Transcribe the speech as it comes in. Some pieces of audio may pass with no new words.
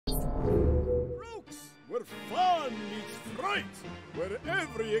where fun meets fright, where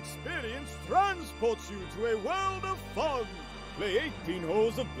every experience transports you to a world of fun. Play 18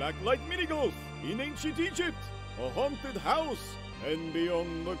 holes of blacklight minigolf in ancient Egypt, a haunted house, and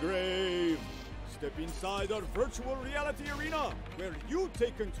beyond the grave. Step inside our virtual reality arena, where you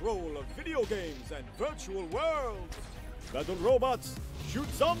take control of video games and virtual worlds. Battle robots, shoot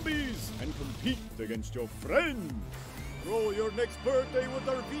zombies, and compete against your friends. Throw your next birthday with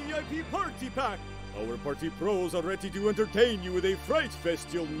our VIP Party Pack. Our party pros are ready to entertain you with a fright fest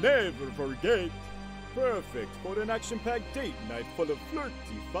you'll never forget. Perfect for an action-packed date night full of flirty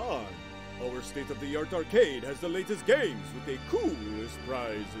fun. Our state-of-the-art arcade has the latest games with the coolest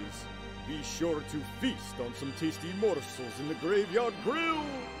prizes. Be sure to feast on some tasty morsels in the Graveyard Grill.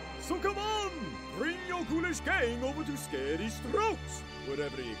 So come on, bring your ghoulish gang over to Scary Strokes, where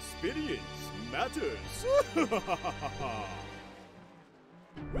every experience matters.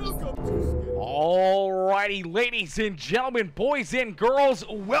 Welcome to Scary. Alrighty, ladies and gentlemen, boys and girls,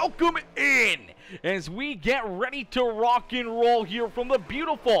 welcome in as we get ready to rock and roll here from the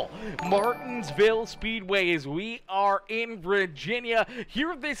beautiful Martinsville Speedway as we are in Virginia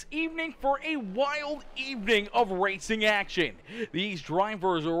here this evening for a wild evening of racing action. These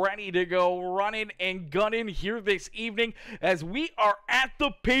drivers are ready to go running and gunning here this evening as we are at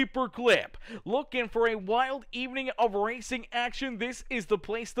the Paperclip. Looking for a wild evening of racing action, this is the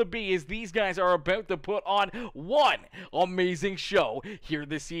place to be as these guys are about to put on one amazing show here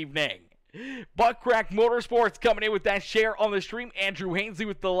this evening. Buttcrack Motorsports coming in with that share on the stream. Andrew Hainsley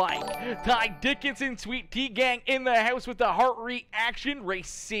with the like. Ty Dickinson, Sweet Tea Gang in the house with the heart reaction. Race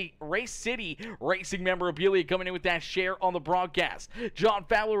City Racing memorabilia coming in with that share on the broadcast. John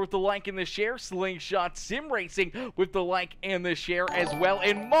Fowler with the like and the share. Slingshot Sim Racing with the like and the share as well.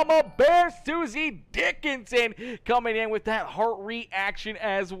 And Mama Bear Susie Dickinson coming in with that heart reaction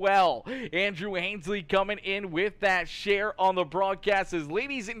as well. Andrew Hainsley coming in with that share on the broadcast as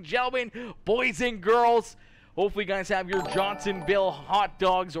ladies and gentlemen, boys and girls, hopefully you guys have your Johnsonville hot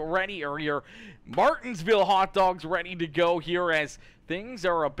dogs ready or your Martinsville hot dogs ready to go here as things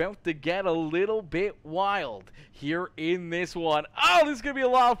are about to get a little bit wild here in this one. Oh, this is going to be a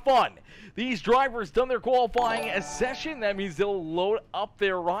lot of fun. These drivers done their qualifying session. That means they'll load up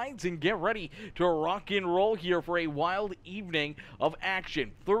their rides and get ready to rock and roll here for a wild evening of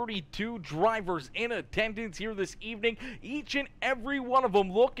action. 32 drivers in attendance here this evening. Each and every one of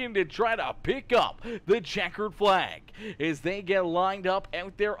them looking to try to pick up the checkered flag as they get lined up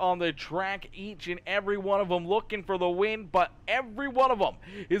out there on the track. Each and every one of them looking for the win, but every one of them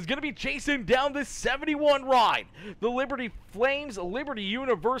is going to be chasing down the 71 ride. The Liberty Flames, Liberty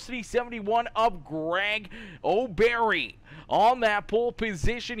University 71 of Greg O'Berry. On that pole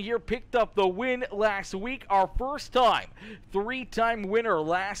position here, picked up the win last week. Our first time, three-time winner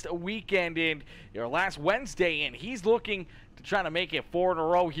last weekend or last Wednesday, and he's looking to try to make it 4 in a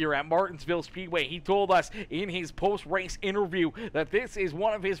row here at Martinsville Speedway. He told us in his post-race interview that this is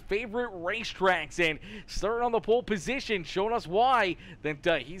one of his favorite racetracks, and starting on the pole position, showing us why,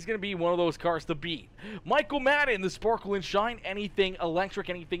 that he's going to be one of those cars to beat. Michael Madden, the Sparkle and Shine, anything electric,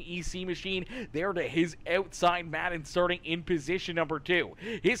 anything EC machine, there to his outside. Madden starting in position number 2.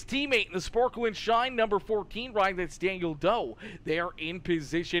 His teammate, the Sparkle and Shine, number 14 ride, that's Daniel Doe. They're in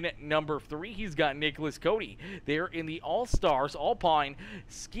position number 3. He's got Nicholas Cody. They're in the All-Stars Alpine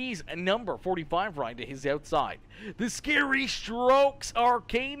Skis number 45 ride to his outside. The Scary Strokes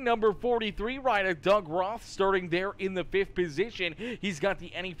Arcade number 43 ride of Doug Roth starting there in the 5th position. He's got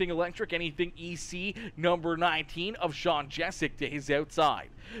the Anything Electric, Anything EC number 19 of Sean Jessic to his outside.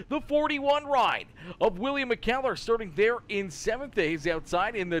 The 41 ride of William McKellar starting there in 7th to his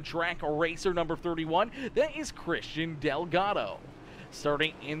outside. In the Track Racer number 31, that is Christian Delgado.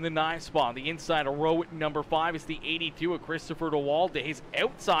 Starting in the 9th spot, the inside of row number 5 is the 82 of Christopher DeWald to his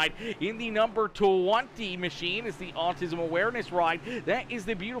outside. In the number 20 machine is the Autism Awareness ride. That is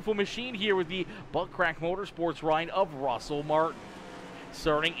the beautiful machine here with the Buttcrack Motorsports ride of Russell Martin.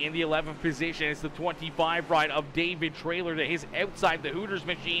 Starting in the 11th position is the 25 ride of David Traylor to his outside, the Hooters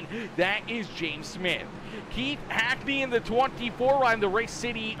machine. That is James Smith. Keith Hackney in the 24 ride, the Race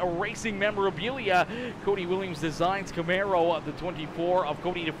City Racing memorabilia. Cody Williams Designs Camaro, the 24 of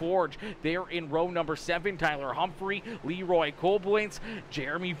Cody DeForge. There in row number 7, Tyler Humphrey, Leroy Koblenz,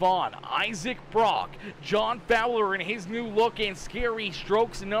 Jeremy Vaughn, Isaac Brock, John Fowler in his new look and Scary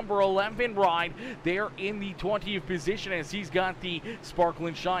Strokes number 11 ride. There in the 20th position as he's got the Sparkle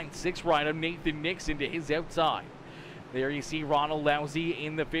and Shine 6 ride of Nathan Nixon to his outside. There you see Ronald Lousy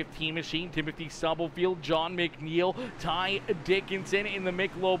in the 15 machine, Timothy Stubblefield, John McNeil, Ty Dickinson in the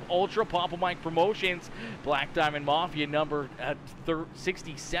Michelob Ultra, Papa Mike Promotions, Black Diamond Mafia number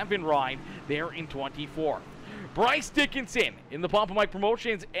 67 ride there in 24th. Bryce Dickinson in the Papa Mike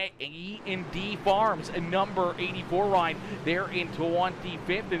Promotions E&D Farms, number 84 ride there in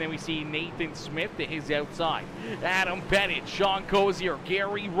 25th. And then we see Nathan Smith to his outside. Adam Pettit, Sean Cozier,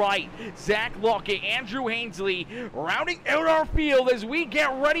 Gary Wright, Zach Lockett, Andrew Hainsley rounding out our field as we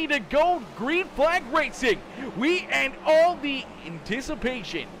get ready to go green flag racing. We end all the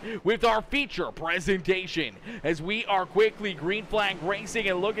anticipation with our feature presentation as we are quickly green flag racing,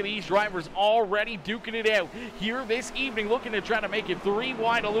 and look at these drivers already duking it out here this evening, looking to try to make it 3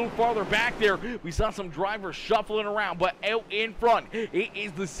 wide a little farther back there. We saw some drivers shuffling around, but out in front it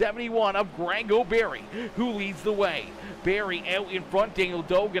is the 71 of Greg O'Berry who leads the way. Barry out in front, Daniel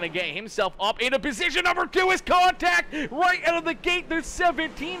Doe gonna get himself up into position number 2. Is contact right out of the gate, the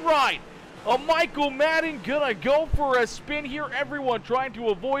 17 ride. Michael Madden gonna go for a spin here. Everyone trying to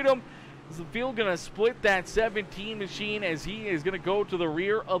avoid him. Is the field gonna split that 17 machine as he is gonna go to the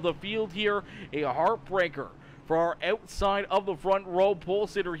rear of the field here? A heartbreaker for our outside of the front row pole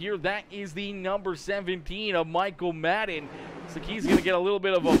sitter here. That is the number 17 of Michael Madden. Looks like he's gonna get a little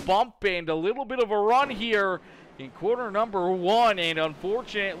bit of a bump and a little bit of a run here in corner number 1, and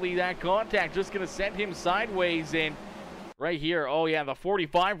unfortunately that contact just gonna send him sideways. And right here, oh yeah, the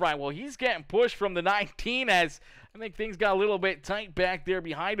 45 ride. Well, he's getting pushed from the 19 as I think things got a little bit tight back there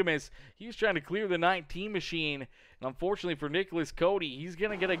behind him as he's trying to clear the 19 machine. And unfortunately for Nicholas Cody, he's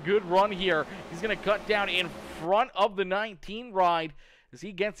going to get a good run here. He's going to cut down in front of the 19 ride as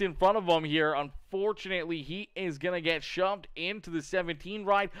he gets in front of him here. Unfortunately, he is going to get shoved into the 17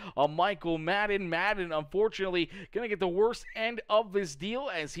 ride of Michael Madden. Madden, unfortunately, going to get the worst end of this deal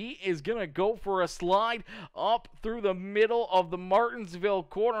as he is going to go for a slide up through the middle of the Martinsville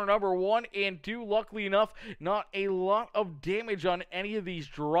corner number 1 and 2. Luckily enough, not a lot of damage on any of these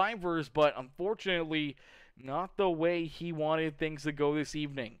drivers, but unfortunately, not the way he wanted things to go this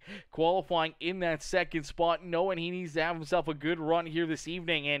evening. Qualifying in that second spot, knowing he needs to have himself a good run here this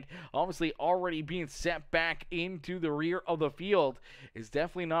evening, and obviously already being set back into the rear of the field is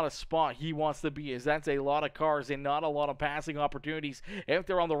definitely not a spot he wants to be, as that's a lot of cars and not a lot of passing opportunities out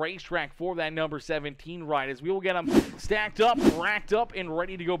there on the racetrack for that number 17 ride, as we will get them stacked up, racked up, and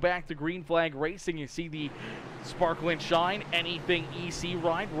ready to go back to green flag racing. You see the Sparkle and Shine Anything EC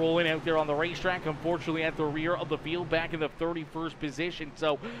ride rolling out there on the racetrack, unfortunately at the rear of the field back in the 31st position.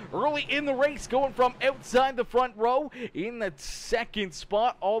 So early in the race, going from outside the front row in the second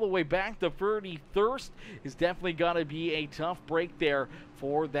spot all the way back to 31st is definitely got to be a tough break there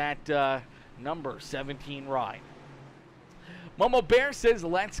for that number 17 ride. Mama Bear says,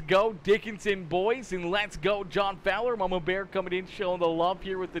 let's go Dickinson boys, and let's go John Fowler. Mama Bear coming in, showing the love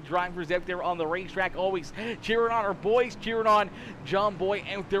here with the drivers out there on the racetrack, always cheering on our boys, cheering on John Boy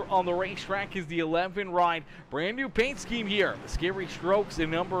out there on the racetrack. Is the 11 ride. Brand new paint scheme here. The Scary Strokes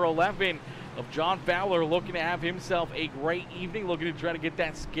in number 11 of John Fowler, looking to have himself a great evening, looking to try to get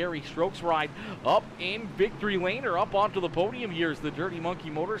that Scary Strokes ride up in victory lane or up onto the podium here. Is the Dirty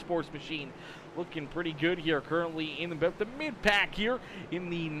Monkey Motorsports machine looking pretty good here, currently in the mid-pack here in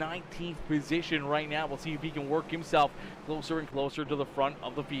the 19th position right now. We'll see if he can work himself closer and closer to the front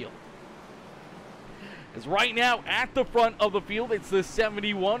of the field. As right now at the front of the field, it's the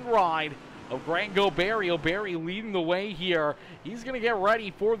 71 ride of Greg O'Berry. O'Berry leading the way here. He's going to get ready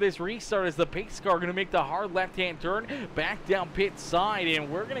for this restart as the pace car going to make the hard left-hand turn back down pit side,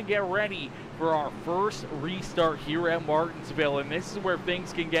 and we're going to get ready for our first restart here at Martinsville. And this is where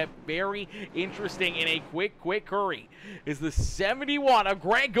things can get very interesting in a quick hurry. Is the 71 of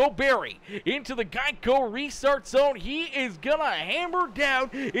Greg O'Berry into the Geico restart zone. He is going to hammer down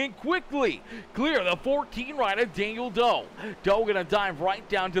and quickly clear the 14 ride of Daniel Doe. Doe going to dive right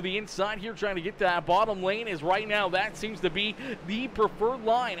down to the inside here, trying to get to that bottom lane, as right now that seems to be the preferred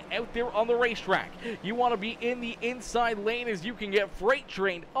line out there on the racetrack. You want to be in the inside lane as you can get freight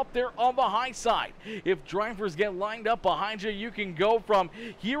trained up there on the high side. If drivers get lined up behind you, you can go from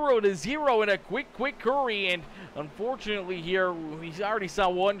hero to zero in a quick hurry. And unfortunately here, we already saw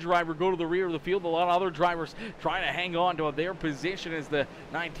one driver go to the rear of the field. A lot of other drivers trying to hang on to their position as the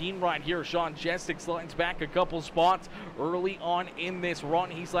 19 ride here. Sean Jessic slides back a couple spots early on in this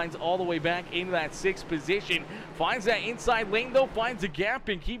run. He slides all the way back into that 6th position. Finds that inside lane though, finds a gap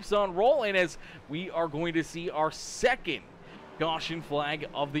and keeps on rolling, as we are going to see our second caution flag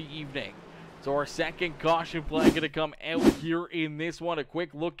of the evening. So our second caution flag going to come out here in this one. A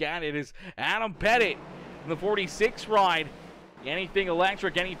quick look at it is Adam Pettit in the 46 ride Anything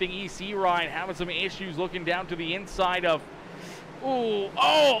electric, anything EC ride, having some issues looking down to the inside of... Ooh,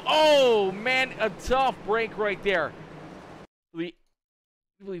 oh, man, a tough break right there. I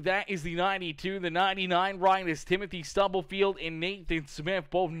believe that is the 92. The 99 ride is Timothy Stubblefield and Nathan Smith,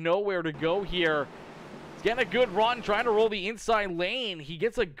 both nowhere to go here. Getting a good run, trying to roll the inside lane. He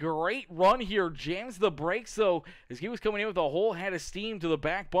gets a great run here, jams the brakes, though, as he was coming in with a whole head of steam to the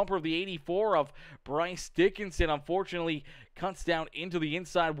back bumper of the 84 of Bryce Dickinson. Unfortunately, cuts down into the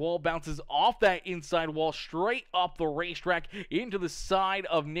inside wall, bounces off that inside wall, straight up the racetrack, into the side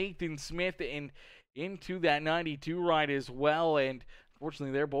of Nathan Smith, and into that 92 ride as well. And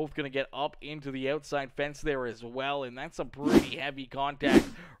unfortunately, they're both going to get up into the outside fence there as well, and that's a pretty heavy contact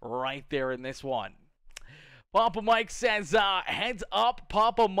right there in this one. Papa Mike says, heads up,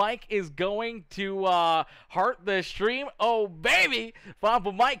 Papa Mike is going to heart the stream. Oh, baby!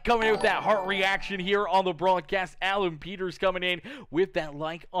 Papa Mike coming in with that heart reaction here on the broadcast. Alan Peters coming in with that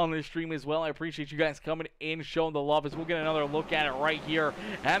like on the stream as well. I appreciate you guys coming in, showing the love as we'll get another look at it right here.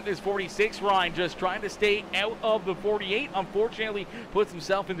 And this 46 Ryan just trying to stay out of the 48. Unfortunately, puts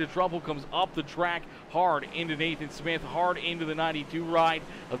himself into trouble, comes up the track hard into Nathan Smith, hard into the 92 ride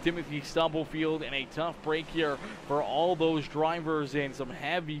of Timothy Stubblefield, and a tough break here for all those drivers, and some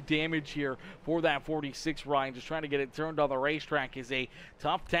heavy damage here for that 46 ride. Just trying to get it turned on the racetrack is a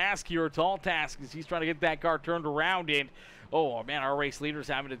tough task here, a tall task, as he's trying to get that car turned around. And oh man, our race leader's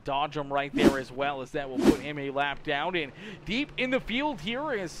having to dodge him right there as well, as that will put him a lap down. And deep in the field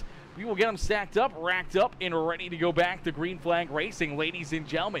here is we will get them stacked up, racked up, and ready to go back to Green Flag Racing. Ladies and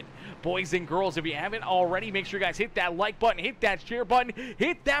gentlemen, boys and girls, if you haven't already, make sure you guys hit that like button, hit that share button,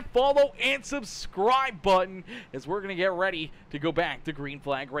 hit that follow and subscribe button, as we're going to get ready to go back to Green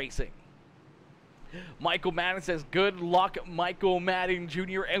Flag Racing. Michael Madden says, good luck, Michael Madden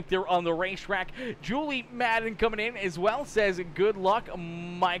Jr. out there on the racetrack. Julie Madden coming in as well says, good luck,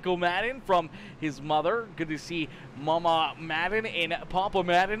 Michael Madden, from his mother. Good to see Mama Madden and Papa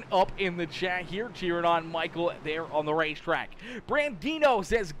Madden up in the chat here, cheering on Michael there on the racetrack. Brandino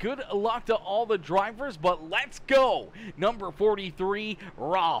says, good luck to all the drivers, but let's go. Number 43,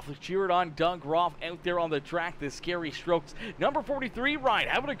 Rolf, cheering on Doug Rolf out there on the track. The Scary Strokes. Number 43, Ryan,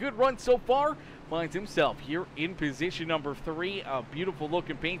 having a good run so far. Finds himself here in position number 3. A beautiful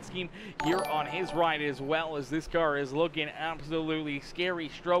looking paint scheme here on his ride, as well as this car is looking absolutely scary,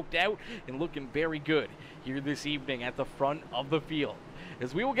 stroked out, and looking very good here this evening at the front of the field.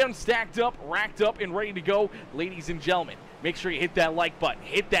 As we will get them stacked up, racked up, and ready to go, ladies and gentlemen, make sure you hit that like button,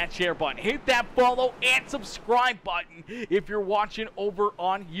 hit that share button, hit that follow and subscribe button if you're watching over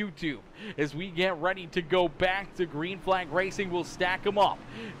on YouTube. As we get ready to go back to Green Flag Racing, we'll stack them up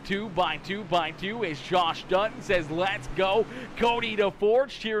 2 by 2 by 2, as Josh Dutton says, let's go. Cody DeForge,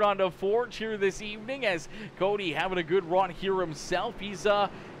 cheered on DeForge here this evening, as Cody having a good run here himself. He's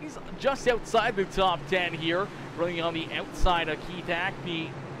just outside the top 10 here, running on the outside of Keith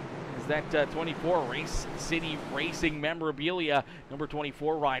Hackney. Is that 24 Race City Racing memorabilia, number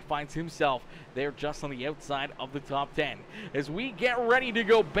 24 ride, finds himself there just on the outside of the top 10. As we get ready to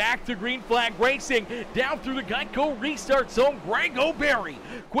go back to Green Flag Racing, down through the Geico restart zone, Greg O'Berry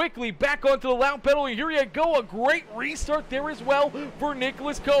quickly back onto the loud pedal, and here you go, a great restart there as well for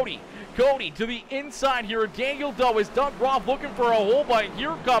Nicholas Cody. Cody to the inside here. Daniel Doe is Doug Roth looking for a hole, but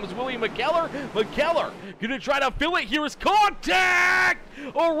here comes Willie McKellar. McKellar going to try to fill it. Here is contact!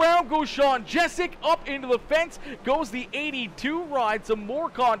 Around goes Sean Jessic, up into the fence goes the 82 ride. Some more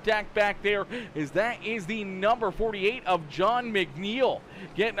contact back there, as that is the number 48 of John McNeil.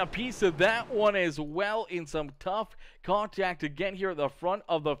 Getting a piece of that one as well, in some tough contact again here at the front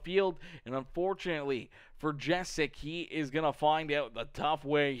of the field. And unfortunately for Jessic, he is going to find out the tough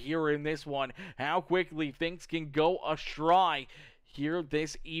way here in this one, how quickly things can go astray here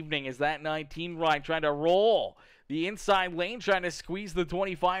this evening, as that 19 ride trying to roll the inside lane, trying to squeeze the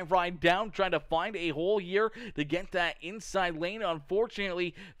 25 ride down, trying to find a hole here to get that inside lane.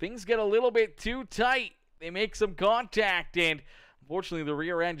 Unfortunately, things get a little bit too tight. They make some contact, and unfortunately, the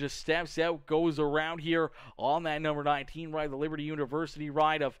rear end just steps out, goes around here on that number 19 ride, the Liberty University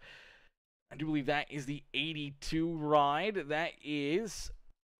ride of, I do believe that is the 82 ride. That is,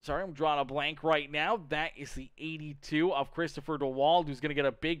 sorry, I'm drawing a blank right now. That is the 82 of Christopher DeWald, who's going to get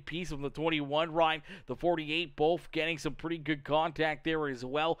a big piece of the 21 ride. The 48 both getting some pretty good contact there as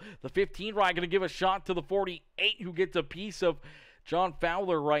well. The 15 ride going to give a shot to the 48, who gets a piece of John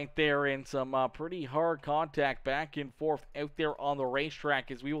Fowler right there, and some pretty hard contact back and forth out there on the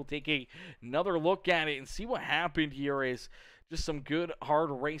racetrack, as we will take another look at it and see what happened here. Is just some good hard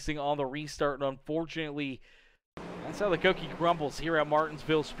racing on the restart, and unfortunately that's how the cookie crumbles here at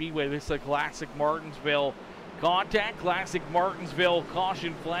Martinsville Speedway. This is a classic Martinsville contact. Classic Martinsville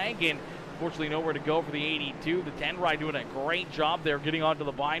caution flag, and unfortunately nowhere to go for the 82. The 10 ride doing a great job there, getting onto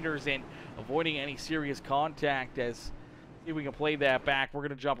the binders and avoiding any serious contact. As see if we can play that back. We're going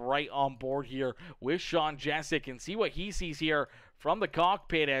to jump right on board here with Sean Jessic and see what he sees here from the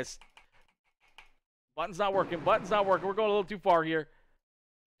cockpit. As button's not working. We're going a little too far here.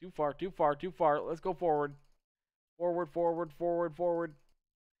 Too far. Let's go forward. Forward.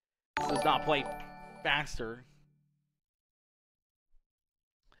 This does not play faster.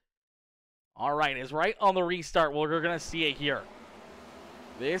 All right, it's right on the restart. We're going to see it here.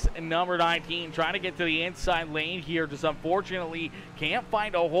 This number 19 trying to get to the inside lane here. Just unfortunately can't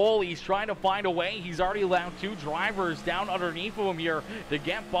find a hole. He's trying to find a way. He's already allowed 2 drivers down underneath of him here to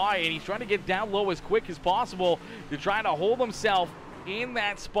get by, and he's trying to get down low as quick as possible to try to hold himself in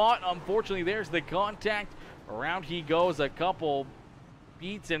that spot. Unfortunately, there's the contact. Around he goes, a couple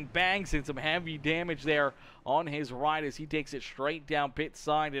beats and bangs and some heavy damage there on his ride as he takes it straight down pit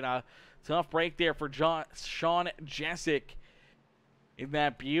side, and a tough break there for Sean Jessic in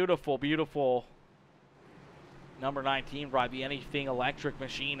that beautiful number 19 ride, the Anything Electric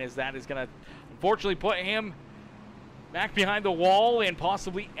Machine, as that is going to unfortunately put him back behind the wall and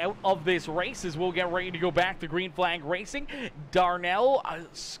possibly out of this race as we'll get ready to go back to green flag racing. Darnell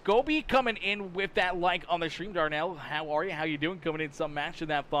Scobie coming in with that like on the stream. Darnell, how are you? How you doing? Coming in some match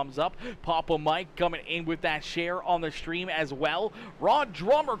and that thumbs up. Papa Mike coming in with that share on the stream as well. Rod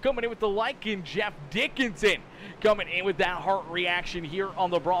Drummer coming in with the like, and Jeff Dickinson coming in with that heart reaction here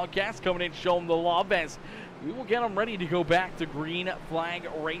on the broadcast, coming in showing the love as we will get them ready to go back to green flag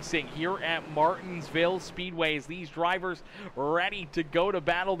racing here at Martinsville Speedway. As these drivers ready to go to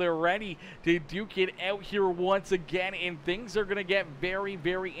battle, they're ready to duke it out here once again, and things are going to get very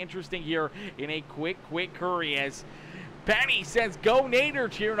interesting here in a quick hurry. As Patty says, go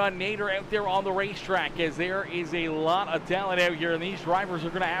Nader, cheering on Nader out there on the racetrack, as there is a lot of talent out here, and these drivers are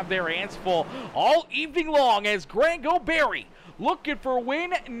going to have their hands full all evening long. As Greg O'Berry looking for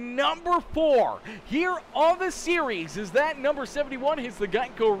win number 4 here on the series, as that number 71 hits the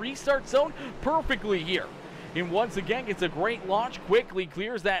Geico restart zone perfectly here. And once again gets a great launch, quickly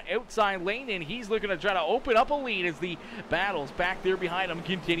clears that outside lane, and he's looking to try to open up a lead as the battles back there behind him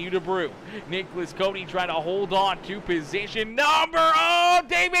continue to brew. Nicholas Cody trying to hold on to position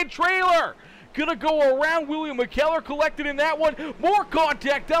David Trailer gonna go around. William McKellar collected in that one. More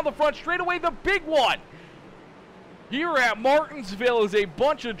contact down the front straightaway, the big one here at Martinsville is a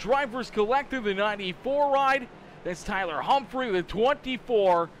bunch of drivers collected. The 94 ride, that's Tyler Humphrey. The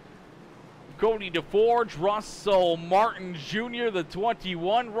 24, Cody DeForge. Russell Martin Jr., the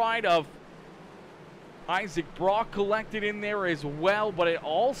 21 ride of Isaac Brock collected in there as well. But it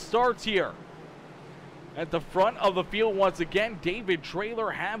all starts here at the front of the field once again. David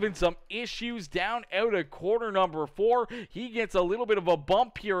Trailer having some issues down out of corner number 4. He gets a little bit of a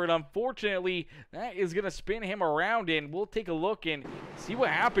bump here, and unfortunately that is going to spin him around, and we'll take a look and see what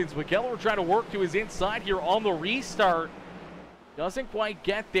happens. McKellar trying to work to his inside here on the restart. Doesn't quite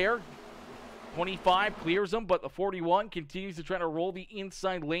get there. 25 clears him, but the 41 continues to try to roll the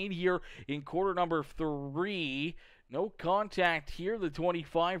inside lane here in quarter number 3. No contact here. The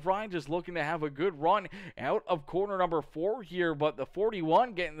 25 ride just looking to have a good run out of corner number 4 here, but the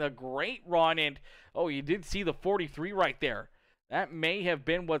 41 getting a great run, and oh, you did see the 43 right there. That may have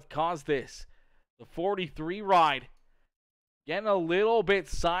been what caused this. The 43 ride getting a little bit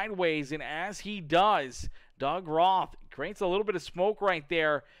sideways, and as he does, Doug Roth creates a little bit of smoke right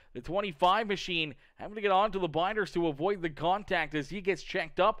there. The 25 machine having to get onto the binders to avoid the contact as he gets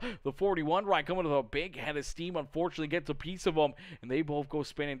checked up. The 41 ride coming with a big head of steam, unfortunately gets a piece of them, and they both go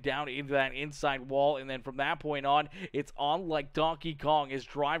spinning down into that inside wall. And then from that point on, it's on like Donkey Kong as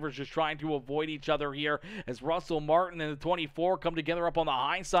drivers just trying to avoid each other here, as Russell Martin and the 24 come together up on the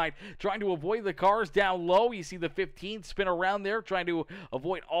high side, trying to avoid the cars down low. You see the 15 spin around there, trying to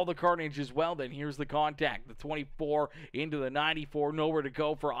avoid all the carnage as well. Then here's the contact. The 24 into the 94, nowhere to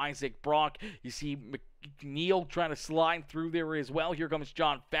go for Isaac Brock. You see McNeil trying to slide through there as well. Here comes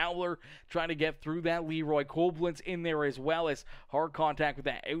John Fowler trying to get through that. Leroy Koblenz in there as well, as hard contact with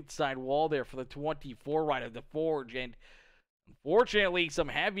that outside wall there for the 24 right of the Forge. And unfortunately, some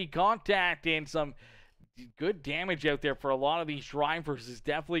heavy contact and some good damage out there for a lot of these drivers is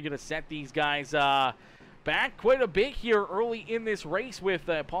definitely going to set these guys back quite a bit here early in this race with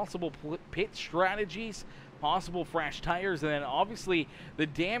possible pit strategies, possible fresh tires, and then obviously the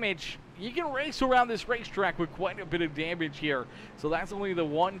damage. You can race around this racetrack with quite a bit of damage here, so that's only the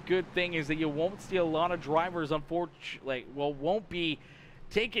one good thing, is that you won't see a lot of drivers, unfortunately, won't be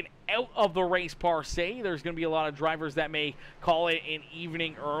taken out of the race per se. There's going to be a lot of drivers that may call it an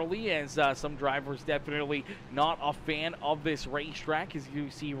evening early, as some drivers definitely not a fan of this racetrack. As you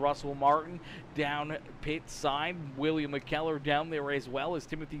see Russell Martin down pit side, William McKellar down there as well as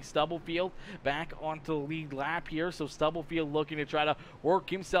Timothy Stubblefield back onto the lead lap here. So Stubblefield looking to try to work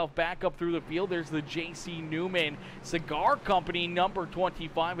himself back up through the field. There's the J.C. Newman Cigar Company number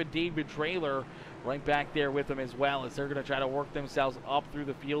 25, a David Trailer right back there with them as well, as they're going to try to work themselves up through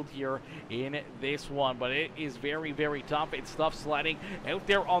the field here in this one. But it is very, very tough. It's tough sledding out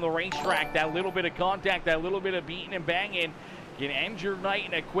there on the racetrack. That little bit of contact, that little bit of beating and banging can end your night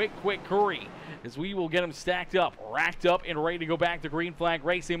in a quick hurry, as we will get them stacked up, racked up, and ready to go back to green flag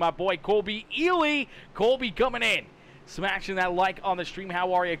racing. My boy Colby Ely. Colby coming in, smashing that like on the stream.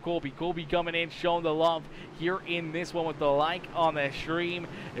 How are you, Colby? Colby coming in, showing the love here in this one with the like on the stream,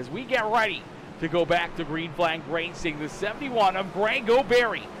 as we get ready to go back to green flag racing. The 71 of Greg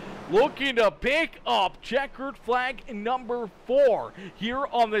O'Berry looking to pick up checkered flag number 4 here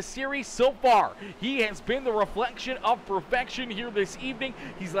on the series so far. He has been the reflection of perfection here this evening.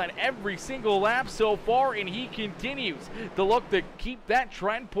 He's led every single lap so far, and he continues to look to keep that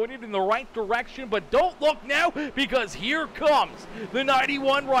trend pointed in the right direction. But don't look now, because here comes the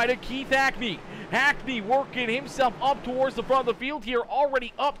 91 rider, Keith Hackney. Hackney working himself up towards the front of the field here,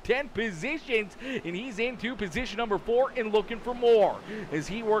 already up 10 positions, and he's into position number 4 and looking for more as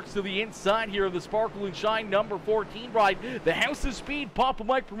he works to the inside here of the Sparkle and Shine number 14 ride, the House of Speed Papa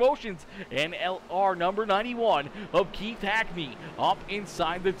Mike Promotions, and LR number 91 of Keith Hackney up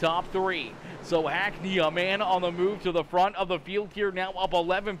inside the top 3. So Hackney, a man on the move to the front of the field here, now up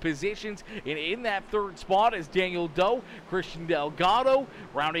 11 positions, and in that 3rd spot is Daniel Doe, Christian Delgado,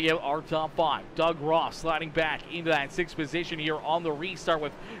 rounding out our top 5. Doug Ross sliding back into that 6th position here on the restart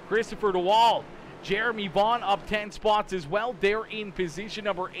with Christopher DeWald. Jeremy Vaughn up 10 spots as well. They're in position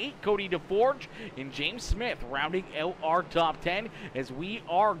number 8. Cody DeForge and James Smith rounding out our top 10, as we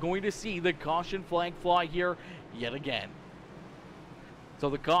are going to see the caution flag fly here yet again. So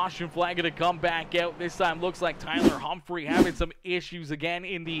the caution flag going to come back out. This time looks like Tyler Humphrey having some issues again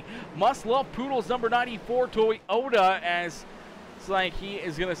in the Must Love Poodles number 94 Toyota, as it's like he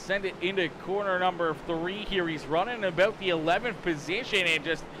is going to send it into corner number 3 here. He's running about the 11th position and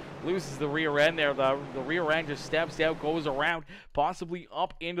just loses the rear end there. The rear end just steps out, goes around, possibly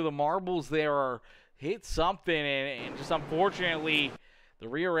up into the marbles there, or hit something, and just unfortunately the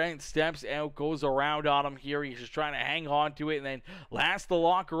rear end steps out, goes around on him here. He's just trying to hang on to it and then last the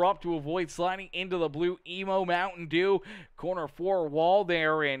locker up to avoid sliding into the blue Emo Mountain Dew corner 4 wall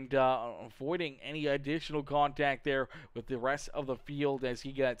there, and avoiding any additional contact there with the rest of the field as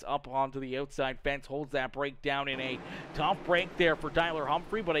he gets up onto the outside fence, holds that break down in a tough break there for Tyler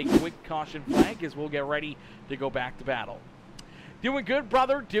Humphrey, but a quick caution flag as we'll get ready to go back to battle. Doing good,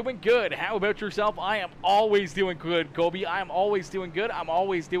 brother. Doing good. How about yourself? I am always doing good, Kobe. I am always doing good. I'm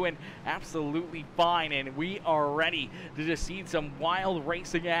always doing absolutely fine, and we are ready to just see some wild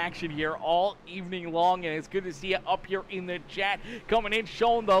racing action here all evening long, and it's good to see you up here in the chat, coming in,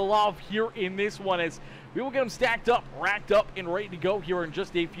 showing the love here in this one, as we will get them stacked up, racked up, and ready to go here in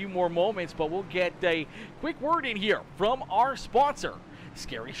just a few more moments. But we'll get a quick word in here from our sponsor,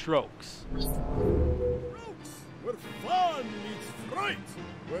 Scary Strokes. Where fun meets fright,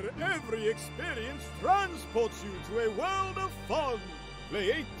 where every experience transports you to a world of fun.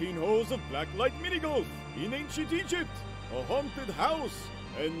 Play 18 holes of blacklight mini-golf in ancient Egypt, a haunted house,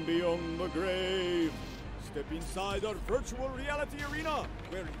 and beyond the grave. Step inside our virtual reality arena,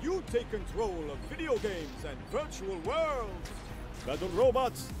 where you take control of video games and virtual worlds. Battle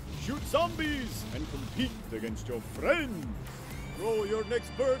robots, shoot zombies, and compete against your friends. Throw your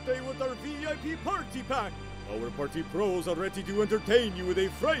next birthday with our VIP party pack. Our party pros are ready to entertain you with a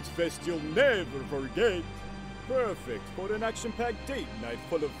fright fest you'll never forget. Perfect for an action-packed date night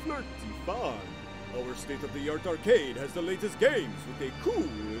full of flirty fun. Our state-of-the-art arcade has the latest games with the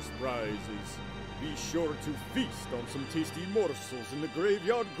coolest prizes. Be sure to feast on some tasty morsels in the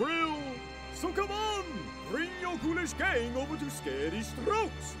Graveyard Grill. So come on, bring your ghoulish gang over to Scary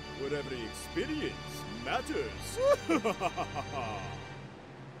Strokes, where every experience matters.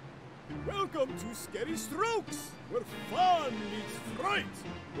 Welcome to Scary Strokes, where fun meets fright,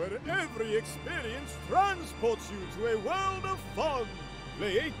 where every experience transports you to a world of fun.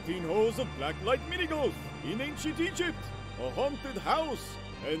 Play 18 holes of blacklight mini-golf in ancient Egypt, a haunted house,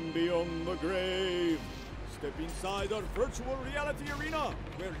 and beyond the grave. Step inside our virtual reality arena,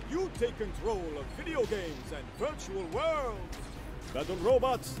 where you take control of video games and virtual worlds. Battle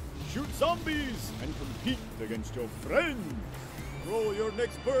robots, shoot zombies, and compete against your friends. Throw your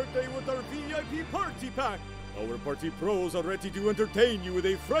next birthday with our VIP party pack. Our party pros are ready to entertain you with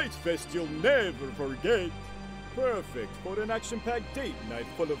a fright fest you'll never forget. Perfect for an action-packed date night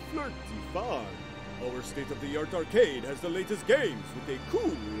full of flirty fun. Our state-of-the-art arcade has the latest games with the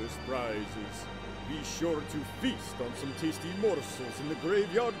coolest prizes. Be sure to feast on some tasty morsels in the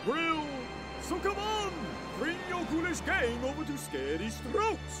Graveyard Grill. So come on, bring your ghoulish gang over to Scary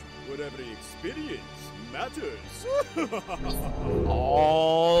Strokes, where every experience matters.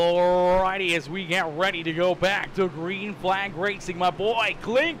 Alrighty, as we get ready to go back to Green Flag Racing, my boy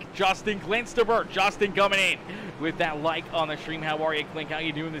Clink, Justin Klinsterberg. Justin coming in with that like on the stream. How are you, Clink? How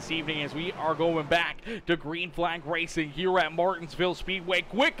you doing this evening as we are going back to Green Flag Racing here at Martinsville Speedway?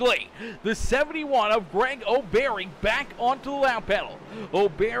 Quickly, the 71 of Greg O'Berry back onto the lap pedal.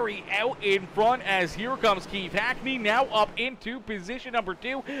 O'Berry out in front as here comes Keith Hackney, now up into position number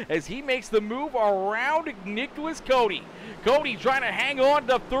 2 as he makes the move around Nicholas Cody. Cody trying to hang on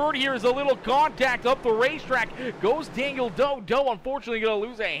to third. Here's a little contact up the racetrack. Goes Daniel Doe. Doe unfortunately going to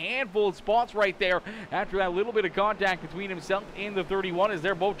lose a handful of spots right there after that little bit of contact between himself and the 31 as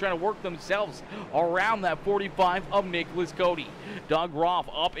they're both trying to work themselves around that 45 of Nicholas Cody. Doug Roth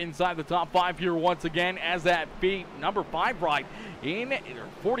up inside the top 5 here once again as that big number 5 ride in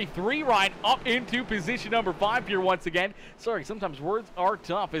 43 ride up into position number 5 here once again. Sorry, sometimes words are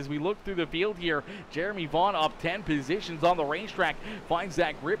tough as we look through the field here. Jeremy Vaughn up 10 positions on the racetrack, finds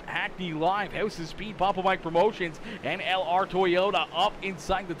that grip. Hackney Live, House of Speed, Papa Mike Promotions, and LR Toyota up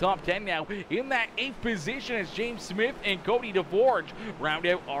inside the top 10 now. In that 8th position as James Smith and Cody DeForge round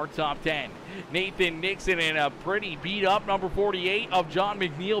out our top 10. Nathan Nixon in a pretty beat up number 48 of John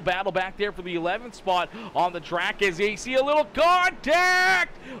McNeil battle back there for the 11th spot on the track as they see a little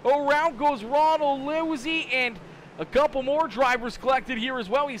contact. Around goes Ronald Lewsey and a couple more drivers collected here as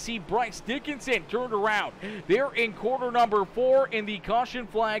well. You see Bryce Dickinson turned around. They're in quarter number 4 and the caution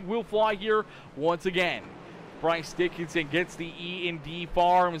flag will fly here once again. Bryce Dickinson gets the E&D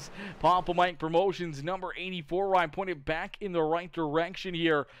Farms Papa Mike Promotions number 84 ride pointed back in the right direction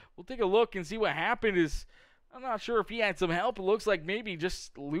here. We'll take a look and see what happened. I'm not sure if he had some help. It looks like maybe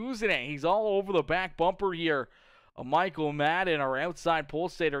just losing it. He's all over the back bumper here. Michael Madden, our outside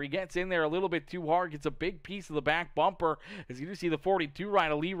pulsator, he gets in there a little bit too hard, gets a big piece of the back bumper. As you do see the 42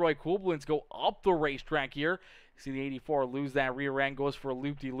 ride of Leroy Kublins go up the racetrack here. You see the 84 lose that rear end, goes for a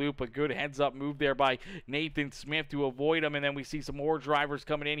loop-de-loop. A good heads-up move there by Nathan Smith to avoid him. And then we see some more drivers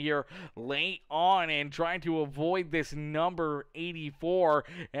coming in here late on and trying to avoid this number 84.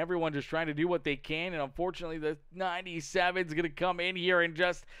 Everyone just trying to do what they can. And unfortunately, the 97 is going to come in here and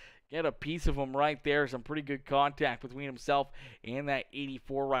just get a piece of him right there. Some pretty good contact between himself and that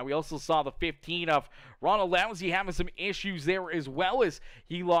 84 ride. We also saw the 15 of Ronald Lowsey having some issues there as well as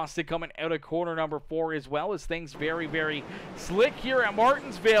he lost it coming out of corner number 4 as well as things very, very slick here at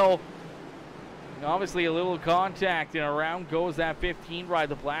Martinsville. And obviously a little contact and around goes that 15 ride.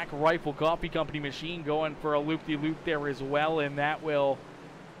 The Black Rifle Coffee Company machine going for a loop-de-loop there as well, and that will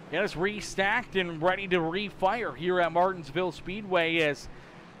get us restacked and ready to refire here at Martinsville Speedway as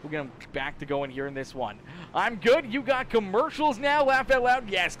we're going back to going here in this one. I'm good. You got commercials now? Laugh out loud.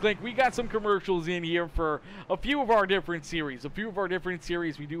 Yes, Clink. We got some commercials in here for a few of our different series.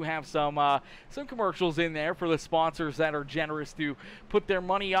 We do have some commercials in there for the sponsors that are generous to put their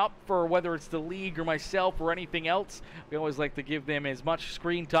money up for whether it's the league or myself or anything else. We always like to give them as much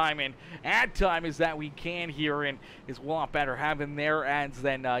screen time and ad time as that we can here, and it's a lot better having their ads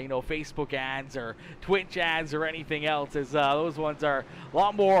than Facebook ads or Twitch ads or anything else, as those ones are a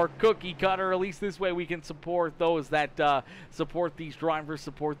lot more cookie cutter. At least this way we can support those that support these drivers,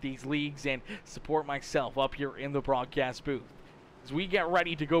 support these leagues, and support myself up here in the broadcast booth. As we get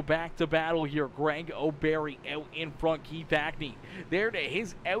ready to go back to battle here, Greg O'Berry out in front, Keith Hackney there to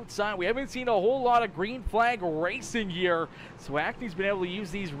his outside. We haven't seen a whole lot of green flag racing here, so Hackney's been able to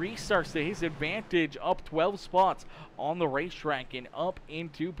use these restarts to his advantage, up 12 spots on the racetrack and up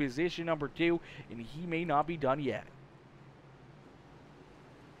into position number 2, and he may not be done yet.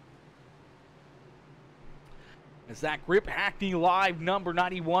 As that Grip Hackney Live number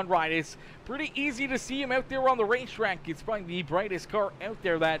 91 ride, is pretty easy to see him out there on the racetrack. It's probably the brightest car out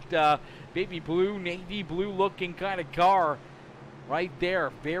there, that baby blue, navy blue looking kind of car right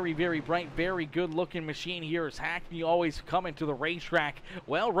there. Very, very bright, very good looking machine here as Hackney always coming to the racetrack.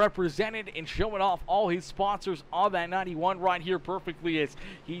 Well represented and showing off all his sponsors on that 91 ride here perfectly, as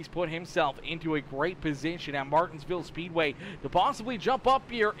he's put himself into a great position at Martinsville Speedway to possibly jump up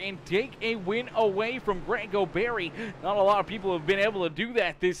here and take a win away from Greg O'Berry. Not a lot of people have been able to do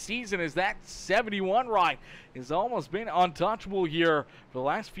that this season, as that 71 ride has almost been untouchable here for the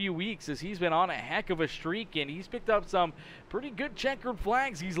last few weeks, as he's been on a heck of a streak and he's picked up some pretty good checkered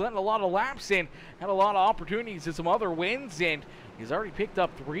flags. He's letting a lot of laps in, had a lot of opportunities and some other wins, and he's already picked up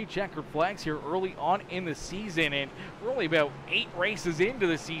 3 checkered flags here early on in the season, and we're only about 8 races into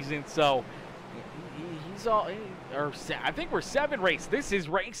the season, so he's all, or I think we're 7 races. This is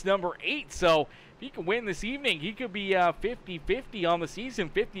race number 8, so if he can win this evening, he could be 50-50 on the season,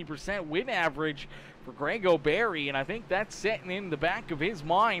 50% win average for Greg O'Barry, and I think that's sitting in the back of his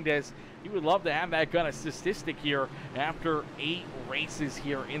mind as he would love to have that kind of statistic here after 8 races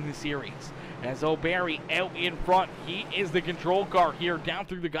here in the series. As O'Barry out in front, he is the control car here down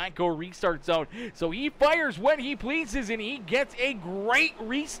through the Geico restart zone. So he fires when he pleases, and he gets a great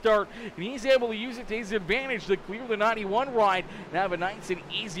restart, and he's able to use it to his advantage to clear the 91 ride and have a nice and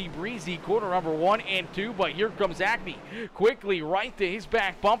easy breezy corner number 1 and 2. But here comes Acme quickly right to his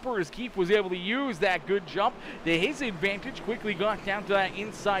back bumper as Keith was able to use that good jump to his advantage. Quickly got down to that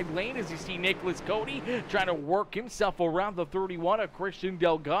inside lane as you see Nicholas Cody trying to work himself around the 31 of Christian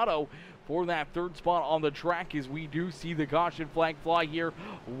Delgado for that 3rd spot on the track, as we do see the caution flag fly here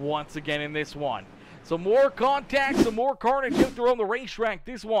once again in this one. Some more contact, some more carnage out there on the racetrack.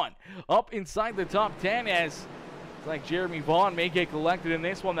 This one up inside the top 10 as it's like Jeremy Vaughn may get collected in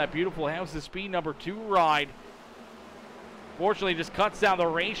this one. That beautiful House of Speed number 2 ride. Fortunately, just cuts down the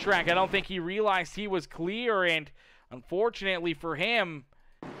racetrack. I don't think he realized he was clear, and unfortunately for him,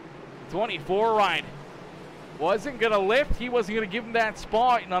 24 ride wasn't going to lift. He wasn't going to give him that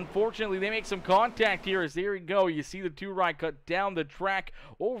spot, and unfortunately they make some contact here as there you go. You see the 2 ride cut down the track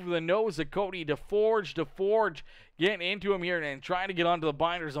over the nose of Cody DeForge getting into him here and trying to get onto the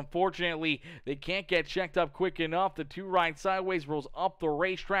binders. Unfortunately, they can't get checked up quick enough. The 2 ride sideways rolls up the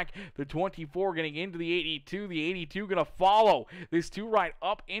racetrack. The 24 getting into the 82. The 82 going to follow this 2 ride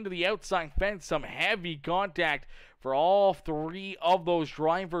up into the outside fence. Some heavy contact for all 3 of those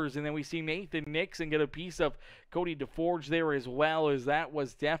drivers. And then we see Nathan Nixon get a piece of Cody DeForge there as well, as that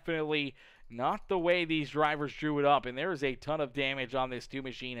was definitely not the way these drivers drew it up. And there is a ton of damage on this 2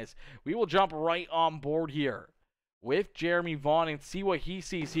 machinist. We will jump right on board here with Jeremy Vaughn and see what he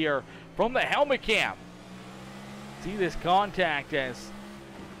sees here from the helmet cam. See this contact as,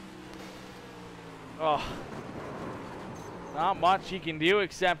 not much he can do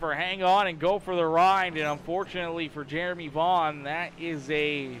except for hang on and go for the ride. And unfortunately for Jeremy Vaughn, that is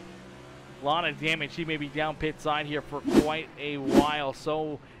a lot of damage. He may be down pit side here for quite a while.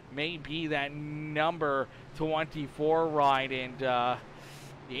 So may be that number 24 ride, and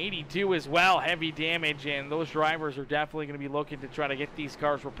the 82 as well, heavy damage, and those drivers are definitely going to be looking to try to get these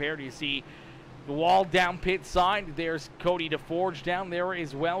cars repaired. You see the wall down pit side. There's Cody DeForge down there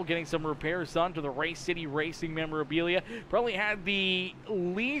as well, getting some repairs done to the Race City Racing memorabilia. Probably had the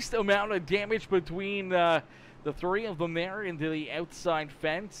least amount of damage between the 3 of them there into the outside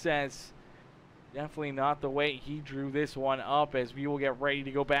fence, as definitely not the way he drew this one up, as we will get ready to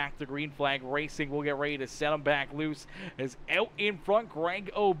go back to green flag racing. We'll get ready to set him back loose as out in front,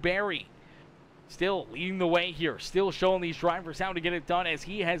 Greg O'Barry still leading the way here, still showing these drivers how to get it done, as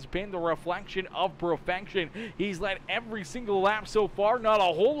he has been the reflection of perfection. He's led every single lap so far, not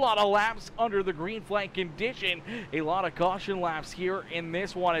a whole lot of laps under the green flag condition. A lot of caution laps here in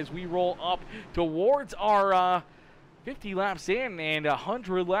this one as we roll up towards our 50 laps in and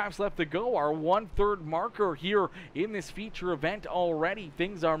 100 laps left to go. Our 1/3 marker here in this feature event already.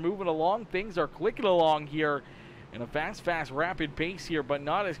 Things are moving along. Things are clicking along here in a fast, rapid pace here, but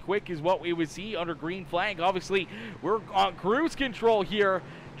not as quick as what we would see under green flag. Obviously, we're on cruise control here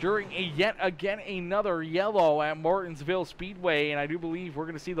during yet again another yellow at Martinsville Speedway, and I do believe we're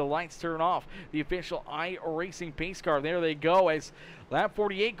going to see the lights turn off. The official iRacing pace car, there they go, as lap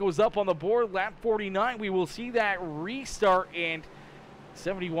 48 goes up on the board. Lap 49, we will see that restart, and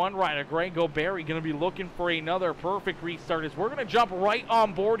 71 rider Greg O'Barry going to be looking for another perfect restart, as we're going to jump right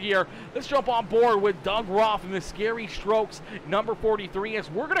on board here. Let's jump on board with Doug Roth and the Scary Strokes number 43, as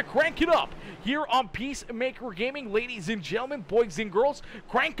we're going to crank it up here on PeaceMaker Gaming. Ladies and gentlemen, boys and girls,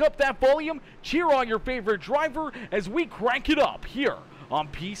 crank up that volume, cheer on your favorite driver as we crank it up here on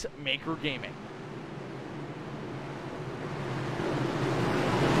PeaceMaker Gaming.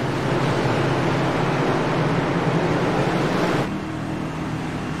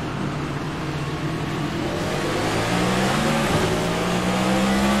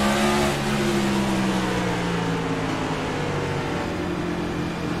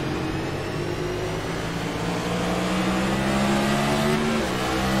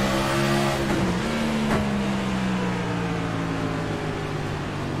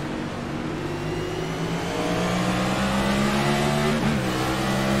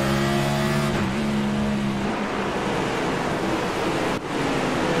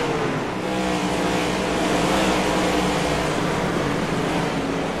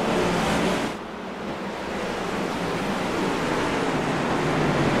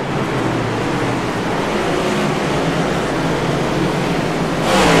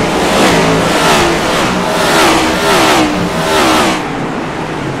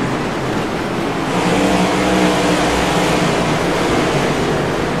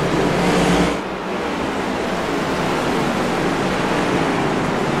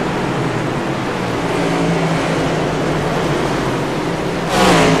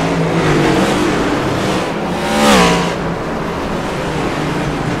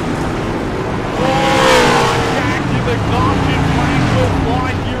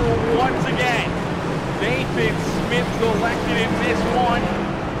 Vaughn.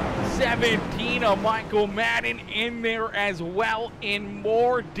 17 of Michael Madden in there as well, in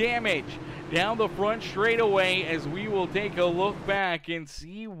more damage down the front straightaway, as we will take a look back and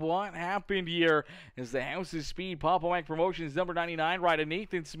see what happened here as the House's Speed Papa Mike Promotions number 99 rider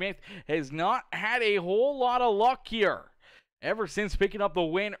Nathan Smith has not had a whole lot of luck here. Ever since picking up the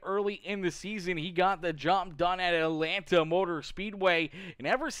win early in the season, he got the job done at Atlanta Motor Speedway. And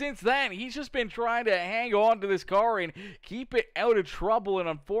ever since then, he's just been trying to hang on to this car and keep it out of trouble. And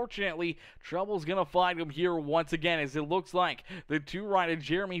unfortunately, trouble's going to find him here once again, as it looks like the 2-rider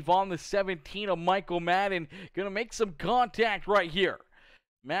Jeremy Vaughn, the 17 of Michael Madden, going to make some contact right here.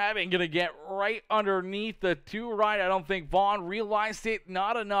 Madden going to get right underneath the 2-rider. I don't think Vaughn realized it.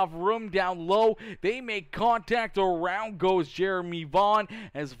 Not enough room down low. They make contact. Around goes Jeremy Vaughn.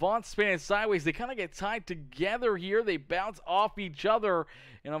 As Vaughn spins sideways, they kind of get tied together here. They bounce off each other.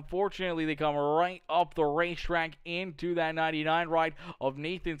 And unfortunately, they come right up the racetrack into that 99 ride of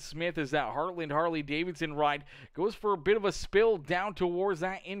Nathan Smith, as that Heartland Harley-Davidson ride goes for a bit of a spill down towards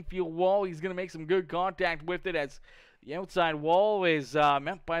that infield wall. He's going to make some good contact with it, as the outside wall is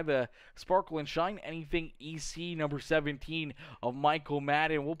met by the Sparkle and Shine Anything EC number 17 of Michael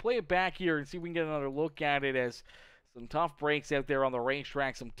Madden. We'll play it back here and see if we can get another look at it, as some tough breaks out there on the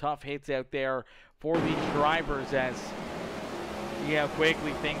racetrack, some tough hits out there for these drivers, as see how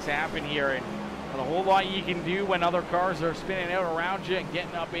quickly things happen here. And not a whole lot you can do when other cars are spinning out around you and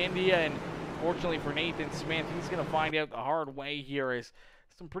getting up into you. And fortunately for Nathan Smith, he's going to find out the hard way here, is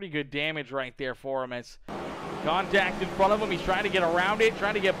some pretty good damage right there for him, as contact in front of him. He's trying to get around it,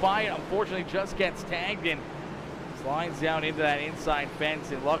 trying to get by it. Unfortunately, just gets tagged and slides down into that inside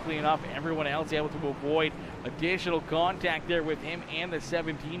fence. And luckily enough, everyone else able to avoid additional contact there with him and the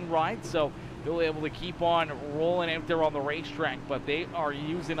 17 ride. So they'll able to keep on rolling out there on the racetrack. But they are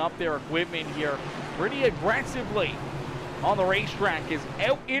using up their equipment here pretty aggressively on the racetrack. Is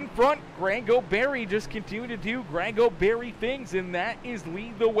out in front. Grango Berry just continue to do Grango Berry things, and that is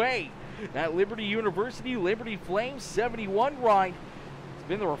lead the way. That Liberty University, Liberty Flames 71 ride has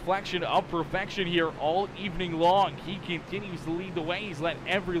been the reflection of perfection here all evening long. He continues to lead the way. He's led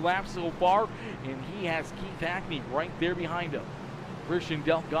every lap so far, and he has Keith Hackney right there behind him. Christian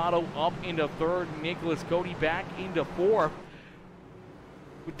Delgado up into third, Nicholas Cody back into fourth,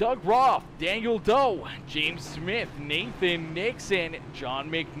 with Doug Roth, Daniel Doe, James Smith, Nathan Nixon, John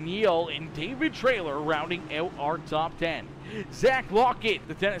McNeil, and David Traylor rounding out our top 10. Zach Lockett,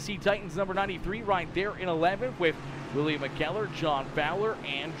 the Tennessee Titans number 93 right there in 11th, with William McKellar, John Fowler,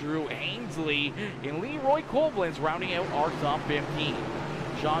 Andrew Ainsley, and Leroy Koblenz rounding out our top 15.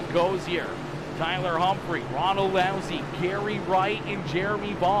 Sean Gozier, Tyler Humphrey, Ronald Lousy, Gary Wright, and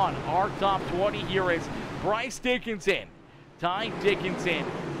Jeremy Vaughn. Our top 20 here is Bryce Dickinson, Ty Dickinson,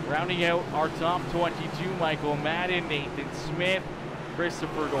 rounding out our top 22, Michael Madden, Nathan Smith,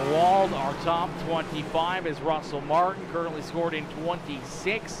 Christopher DeWald. Our top 25 is Russell Martin, currently scored in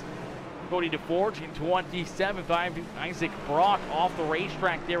 26. Cody DeForge in 27th. Isaac Brock off the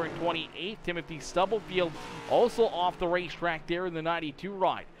racetrack there in 28th. Timothy Stubblefield also off the racetrack there in the 92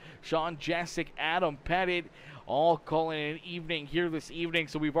 ride. Sean Jessic, Adam Pettit, all calling it an evening here this evening.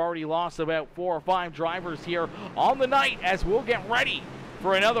 So we've already lost about 4 or 5 drivers here on the night, as we'll get ready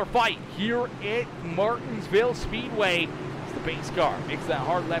for another fight here at Martinsville Speedway. It's the pace car makes that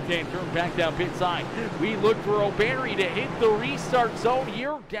hard left-hand turn back down pit side. We look for O'Barry to hit the restart zone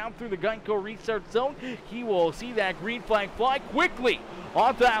here, down through the Geico restart zone. He will see that green flag fly quickly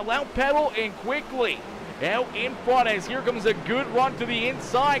onto that left pedal, and quickly out in front, as here comes a good run to the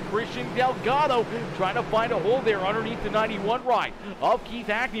inside. Christian Delgado trying to find a hole there underneath the 91 ride of Keith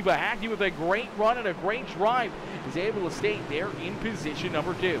Hackney, but Hackney with a great run and a great drive is able to stay there in position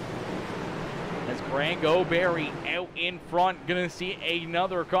number 2. As Grango Berry out in front, gonna see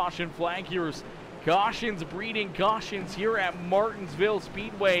another caution flag here. Cautions breeding cautions here at Martinsville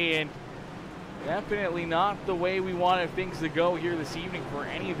Speedway, and definitely not the way we wanted things to go here this evening for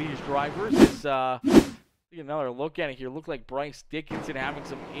any of these drivers. Take another look at it here. Looked like Bryce Dickinson having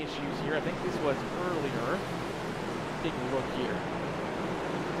some issues here. I think this was earlier. Take a look here.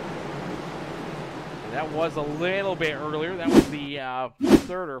 That was a little bit earlier. That was the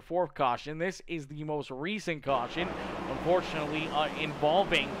 3rd or 4th caution. This is the most recent caution, unfortunately,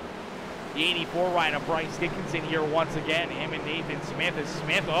 involving the 84 rider Bryce Dickinson here once again. Him and Nathan Smith. As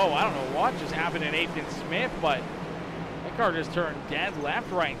Smith, oh, I don't know what just happened to Nathan Smith, but that car just turned dead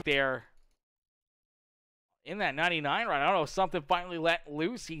left right there in that 99 ride. I don't know, something finally let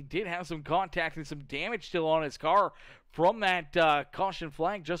loose. He did have some contact and some damage still on his car from that caution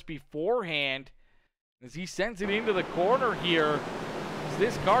flag just beforehand. As he sends it into the corner here,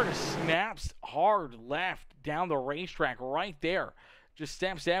 this car just snaps hard left down the racetrack right there. just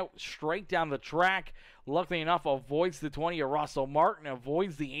steps out straight down the track. Luckily enough, avoids the 20 of Russell Martin,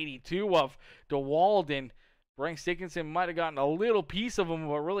 avoids the 82 of DeWald, and Bryce Dickinson might have gotten a little piece of him,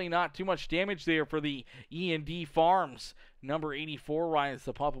 but really not too much damage there for the E&D Farms. Number 84 rides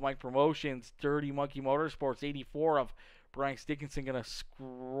the Papa Mike Promotions, Dirty Monkey Motorsports, 84 of Bryce Dickinson going to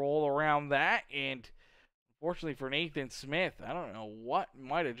scroll around that, and unfortunately for Nathan Smith, I don't know what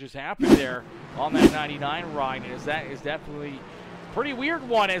might have just happened there on that 99 ride, as that is definitely a pretty weird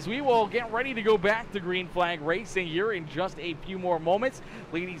one, as we will get ready to go back to Green Flag Racing here in just a few more moments.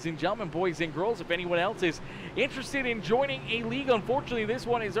 Ladies and gentlemen, boys and girls, if anyone else is interested in joining a league, unfortunately this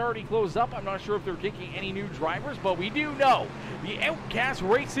one is already closed up. I'm not sure if they're taking any new drivers, but we do know the Outcast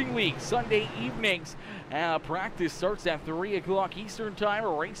Racing League Sunday evenings practice starts at 3 o'clock Eastern Time.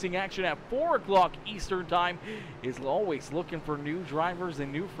 Racing action at 4 o'clock Eastern Time is always looking for new drivers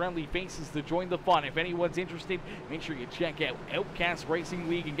and new friendly faces to join the fun. If anyone's interested, make sure you check out Outcast Racing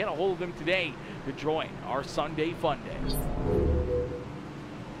League and get a hold of them today to join our Sunday Fun Day.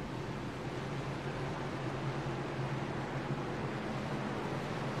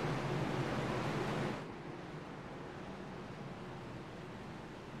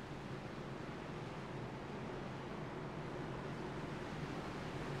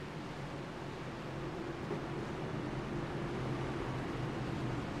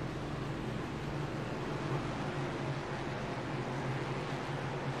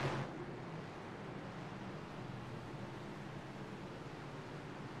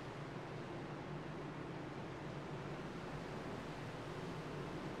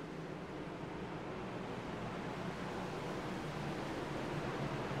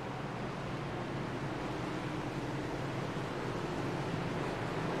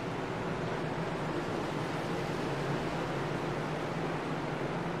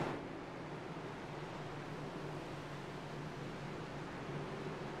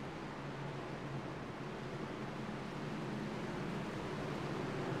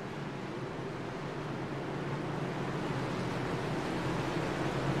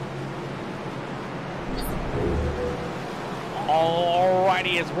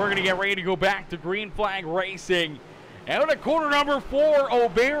 Alrighty, as we're going to get ready to go back to Green Flag Racing. Out at corner number 4,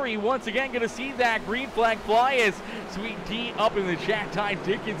 O'Barry once again going to see that green flag fly as Sweet Tea up in the chat. Ty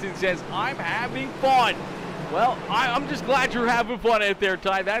Dickinson says, I'm having fun. Well, I'm just glad you're having fun out there,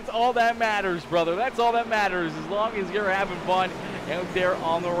 Ty. That's all that matters, brother. That's all that matters, as long as you're having fun out there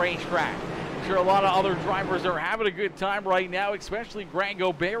on the racetrack. I'm sure a lot of other drivers are having a good time right now, especially Greg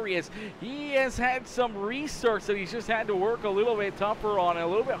O'Barry, as he has had some restarts that he's just had to work a little bit tougher on and a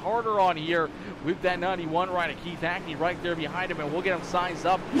little bit harder on here with that 91 rider, Keith Hackney, right there behind him, and we'll get him sized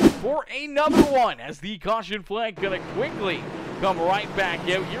up for another one as the caution flag going to quickly come right back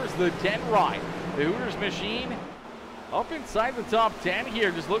out. Here's the 10 ride. The Hooters machine up inside the top 10 here.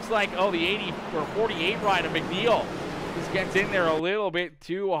 Just looks like, oh, the 80 or 48 ride of McNeil just gets in there a little bit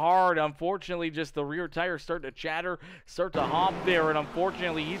too hard. Unfortunately, just the rear tires start to chatter, start to hop there, and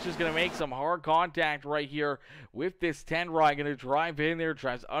unfortunately, he's just going to make some hard contact right here with this 10 ride. Going to drive in there,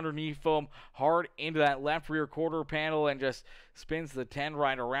 drives underneath him, hard into that left rear quarter panel, and just spins the 10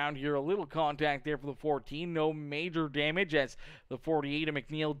 ride around here. A little contact there for the 14. No major damage, as the 48 of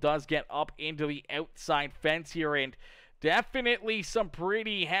McNeil does get up into the outside fence here, and definitely some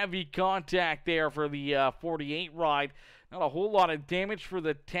pretty heavy contact there for the 48 ride. Not a whole lot of damage for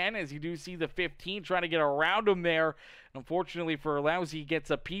the 10, as you do see the 15 trying to get around him there. Unfortunately for Lousy, he gets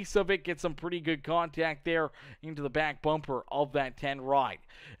a piece of it, gets some pretty good contact there into the back bumper of that 10 ride.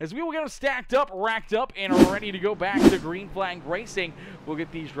 As we will get them stacked up, racked up, and are ready to go back to Green Flag Racing, we'll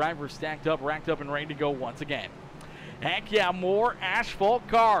get these drivers stacked up, racked up, and ready to go once again. Heck yeah, more asphalt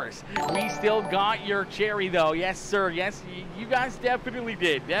cars. We still got your cherry, though. Yes, sir. Yes, you guys definitely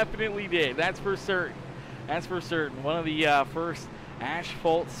did. Definitely did. That's for certain. That's for certain. One of the first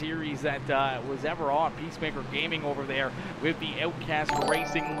asphalt series that was ever on PeaceMaker Gaming over there with the Outcast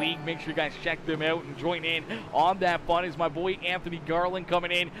Racing League. Make sure you guys check them out and join in on that fun. Is my boy Anthony Garland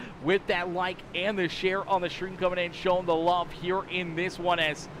coming in with that like and the share on the stream, coming in, showing the love here in this one.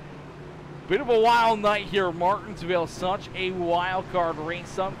 As bit of a wild night here, Martinsville. Such a wild card race.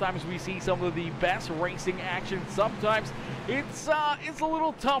 Sometimes we see some of the best racing action. Sometimes it's a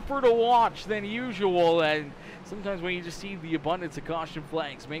little tougher to watch than usual, and sometimes when you just see the abundance of caution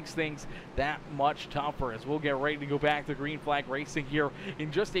flags, makes things that much tougher. As we'll get ready to go back to Green Flag Racing here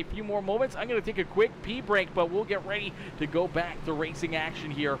in just a few more moments. I'm going to take a quick pee break, but we'll get ready to go back to racing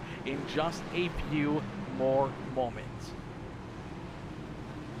action here in just a few more moments.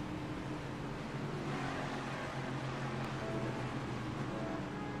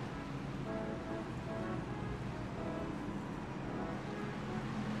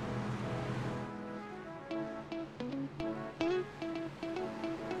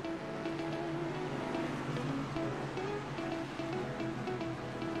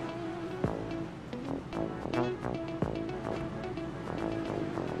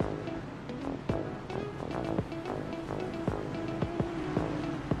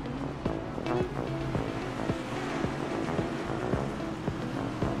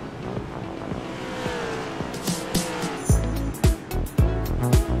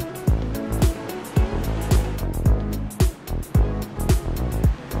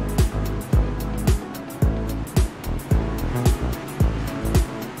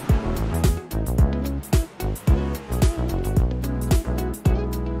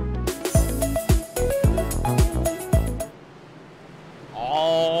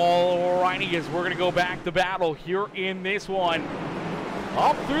 we're going to go back to battle here in this one.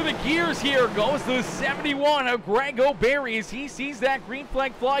 Up through the gears here goes the 71 of Greg O'Berry as he sees that green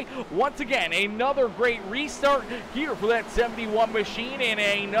flag fly. Once again, another great restart here for that 71 machine, and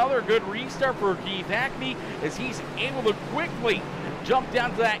another good restart for Keith Hackney as he's able to quickly jump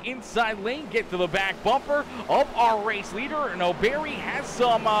down to that inside lane, get to the back bumper of our race leader, and O'Berry has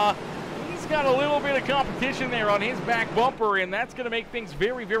some he's got a little bit of competition there on his back bumper, and that's going to make things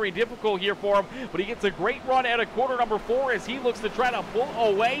very, very difficult here for him. But he gets a great run out of quarter number 4 as he looks to try to pull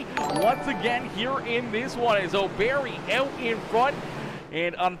away once again here in this one as O'Berry out in front.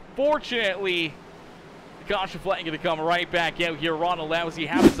 And unfortunately, the caution flag going to come right back out here. Ron Alowsey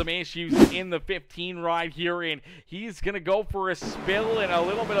having some issues in the 15 ride here, and he's going to go for a spill and a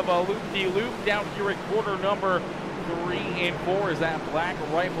little bit of a loop-de-loop down here at quarter number 3 and 4 as that Black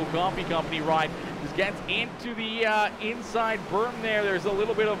Rifle Coffee Company ride just gets into the inside berm there. There's a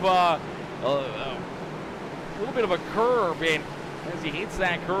little bit of a curve, and as he hits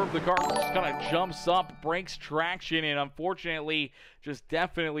that curve, the car just kind of jumps up, breaks traction, and unfortunately, just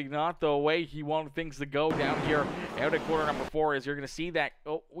definitely not the way he wanted things to go down here out at quarter number 4. As you're going to see that,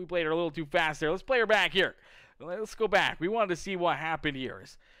 oh, we played her a little too fast there. Let's play her back here. Let's go back. We wanted to see what happened here.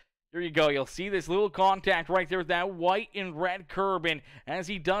 There you go. You'll see this little contact right there with that white and red curb, and as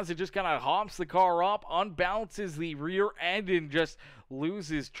he does, it just kind of hops the car up, unbalances the rear end, and just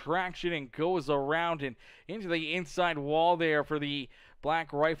loses traction and goes around and into the inside wall there for the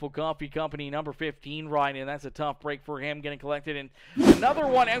Black Rifle Coffee Company number 15 ride, and that's a tough break for him getting collected. And another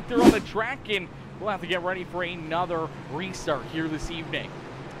one out there on the track, and we'll have to get ready for another restart here this evening.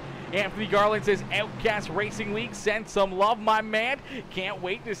 Anthony Garland says, Outcast Racing League, send some love, my man. Can't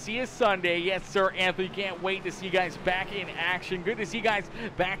wait to see you Sunday. Yes, sir, Anthony. Can't wait to see you guys back in action. Good to see you guys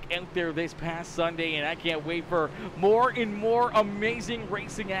back out there this past Sunday, and I can't wait for more and more amazing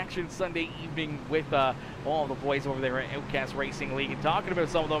racing action Sunday evening with all the boys over there at Outcast Racing League. And talking about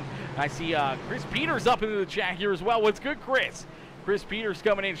some of them, I see Chris Peters up into the chat here as well. What's good, Chris? Chris Peters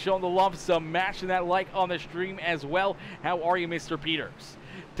coming in, showing the love, some matching that like on the stream as well. How are you, Mr. Peters?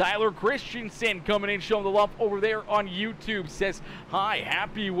 Tyler Christensen coming in, showing the love over there on YouTube, says, hi,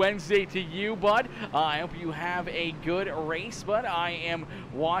 happy Wednesday to you, bud. I hope you have a good race, bud. I am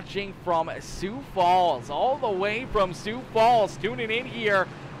watching from Sioux Falls, all the way from Sioux Falls, tuning in here.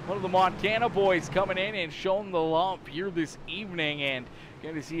 One of the Montana boys coming in and showing the love here this evening, and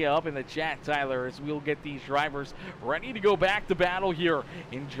good to see you up in the chat, Tyler, as we'll get these drivers ready to go back to battle here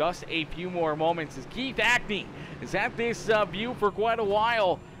in just a few more moments. As Keith Hackney is at this view for quite a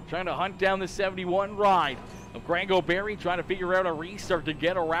while, trying to hunt down the 71 ride of Greg O'Berry, trying to figure out a restart to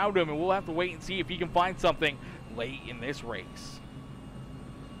get around him, and we'll have to wait and see if he can find something late in this race.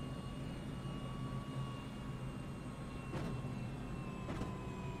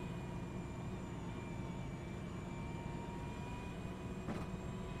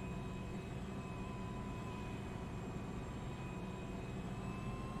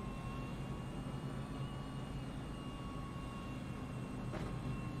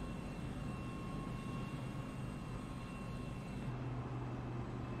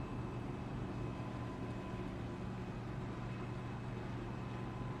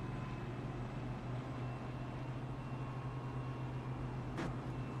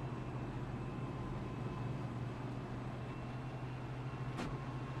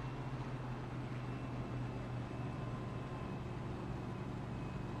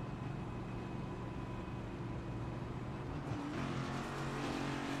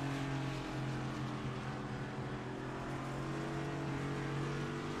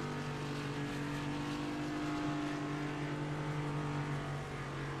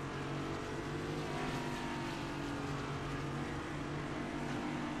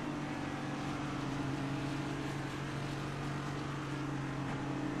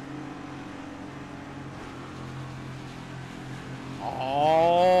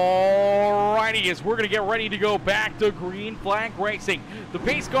 As we're going to get ready to go back to green flag racing. The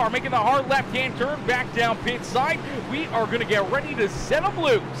pace car making the hard left-hand turn back down pit side. We are going to get ready to set them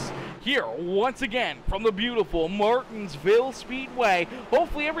loose here once again from the beautiful Martinsville Speedway.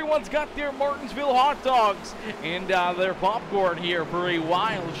 Hopefully everyone's got their Martinsville hot dogs and their popcorn here for a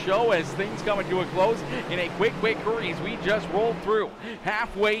wild show as things coming to a close in a quick hurry as we just rolled through.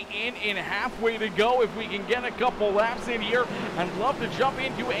 Halfway in and halfway to go. If we can get a couple laps in here, I'd love to jump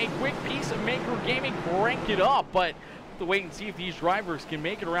into a quick PeaceMaker Gaming, crank it up, but to wait and see if these drivers can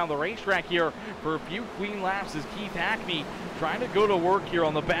make it around the racetrack here for a few clean laps as Keith Hackney trying to go to work here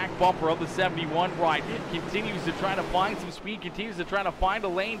on the back bumper of the 71 ride. Continues to try to find some speed, continues to try to find a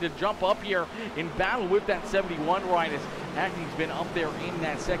lane to jump up here in battle with that 71 ride as Hackney's been up there in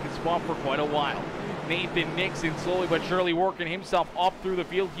that second spot for quite a while. Nathan Nixon slowly but surely working himself up through the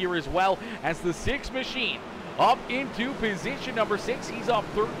field here as well as the 6 machine up into position number 6. He's up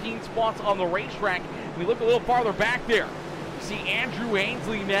 13 spots on the racetrack. We look a little farther back there. You see Andrew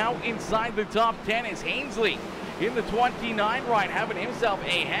Hainsley now inside the top 10 as Hainsley in the 29 ride, having himself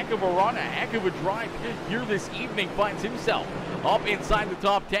a heck of a run, a heck of a drive here this evening. Finds himself up inside the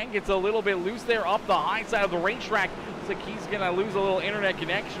top 10, gets a little bit loose there up the high side of the racetrack. Looks like he's going to lose a little internet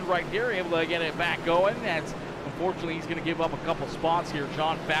connection right here, able to get it back going. That's unfortunately, he's going to give up a couple spots here.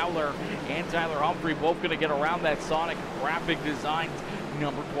 John Fowler and Tyler Humphrey both going to get around that Sonic Graphic Designs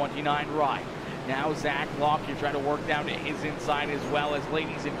number 29 ride. Now Zach Locke, you're trying to work down to his inside as well as,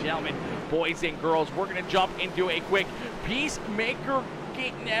 ladies and gentlemen, boys and girls, we're going to jump into a quick PeaceMaker.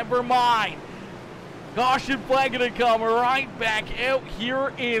 Never mind. Caution flag going to come right back out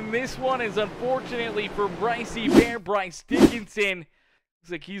here in this one, is unfortunately for Brycey Bear, Bryce Dickinson.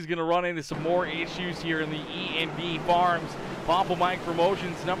 Looks like he's going to run into some more issues here in the E&D Farms. Papa Mike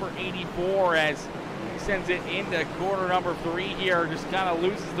Promotions number 84 as he sends it into corner number 3 here. Just kind of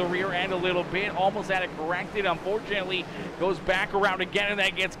loses the rear end a little bit. Almost had it corrected. Unfortunately, goes back around again, and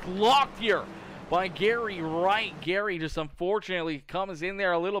that gets clocked here by Gary Wright. Gary just unfortunately comes in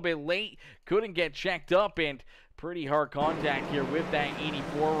there a little bit late. Couldn't get checked up, and pretty hard contact here with that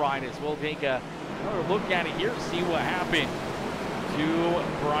 84 ride as we'll take another look at it here to see what happened to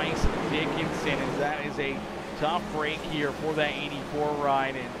Bryce Dickinson, as that is a tough break here for that 84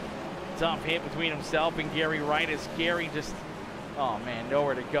 ride, and tough hit between himself and Gary Wright as Gary just, oh man,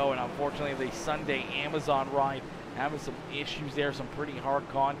 nowhere to go. And unfortunately the Sunday Amazon ride having some issues there, some pretty hard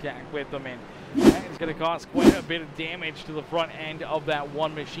contact with them, and that is going to cause quite a bit of damage to the front end of that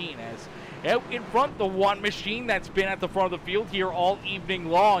one machine. As out in front, the one machine that's been at the front of the field here all evening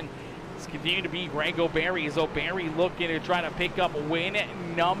long, it's continued to be Greg O'Barry, as O'Barry looking to try to pick up win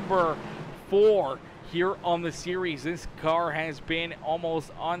number 4 here on the series. This car has been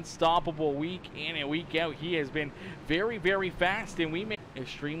almost unstoppable week in and week out. He has been very, very fast, and we made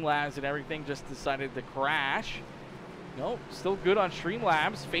Streamlabs and everything just decided to crash. No, still good on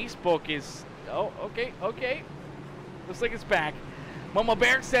Streamlabs. Facebook is, oh, okay. Looks like it's back. Mama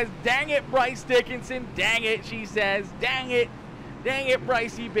Bear says, dang it, Bryce Dickinson. Dang it, she says. Dang it,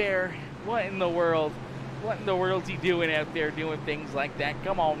 Brycey Bear. What in the world? What in the world's he doing out there doing things like that?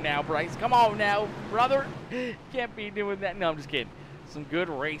 Come on now, Bryce. Come on now, brother. Can't be doing that. No, I'm just kidding. Some good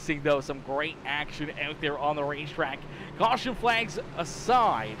racing, though. Some great action out there on the racetrack. Caution flags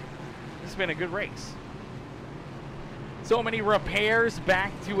aside, it's been a good race. So many repairs,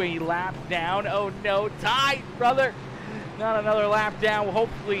 back to a lap down. Oh, no. Tied, brother. Not another lap down.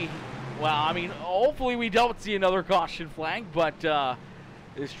 Hopefully, well, I mean, hopefully we don't see another caution flag, but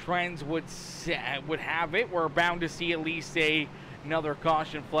as trends would have it, we're bound to see at least another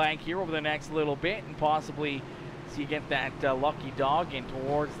caution flag here over the next little bit, and possibly see get that lucky dog in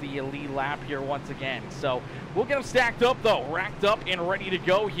towards the lead lap here once again. So we'll get them stacked up, though, racked up and ready to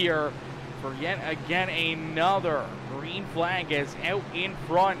go here for yet again another green flag, as out in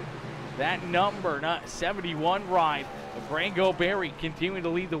front, that number 71 ride of Rango Berry continuing to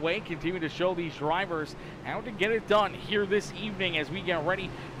lead the way, continuing to show these drivers how to get it done here this evening as we get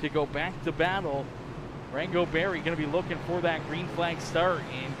ready to go back to battle. Rango Berry going to be looking for that green flag start,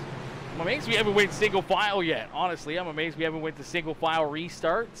 and I'm amazed we haven't went single file yet. Honestly, I'm amazed we haven't went to single file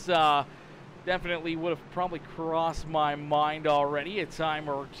restarts. Definitely would have probably crossed my mind already a time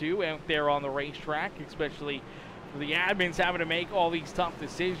or two out there on the racetrack, especially for the admins having to make all these tough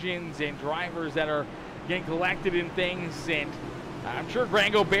decisions and drivers that are getting collected in things. And I'm sure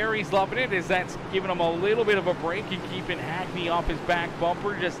Rango Berry's loving it, as that's giving him a little bit of a break and keeping Hackney off his back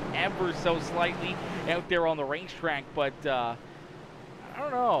bumper just ever so slightly out there on the racetrack. But I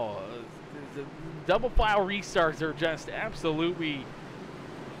don't know, the double file restarts are just absolutely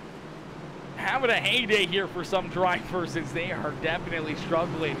having a heyday here for some drivers, as they are definitely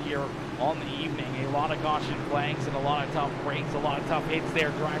struggling here on the evening. A lot of caution flags and a lot of tough breaks, a lot of tough hits there.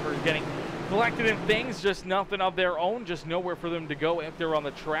 Drivers getting collected in things, just nothing of their own, just nowhere for them to go out there on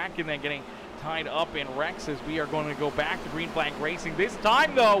the track, and then getting tied up in wrecks as we are going to go back to green flag racing. This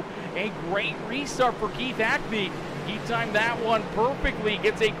time, though, a great restart for Keith Hackney. He timed that one perfectly,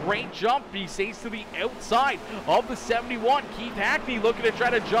 gets a great jump. He stays to the outside of the 71. Keith Hackney looking to try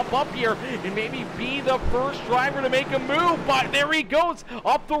to jump up here and maybe be the first driver to make a move, but there he goes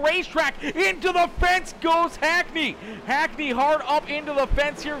up the racetrack. Into the fence goes Hackney. Hackney hard up into the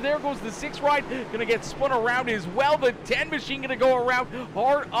fence here. There goes the 6 ride, gonna get spun around as well. The 10 machine gonna go around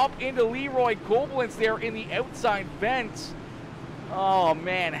hard up into Leroy Koblenz there in the outside fence. Oh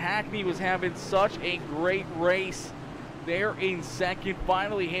man, Hackney was having such a great race there in second.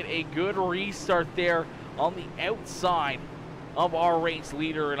 Finally hit a good restart there on the outside of our race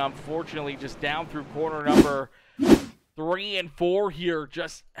leader, and unfortunately just down through corner number 3 and 4 here.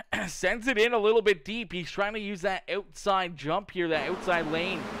 Just sends it in a little bit deep. He's trying to use that outside jump here, that outside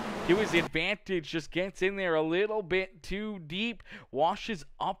lane to his advantage. Just gets in there a little bit too deep, washes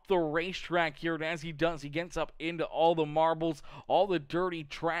up the racetrack here, and as he does, he gets up into all the marbles, all the dirty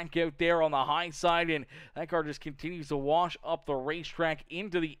track out there on the high side, and that car just continues to wash up the racetrack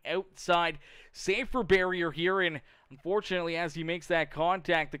into the outside safer barrier here. And unfortunately, as he makes that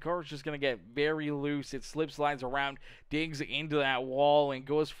contact, the car is just going to get very loose. It slip slides around, digs into that wall, and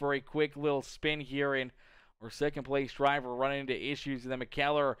goes for a quick little spin here. And our second place driver running into issues. And then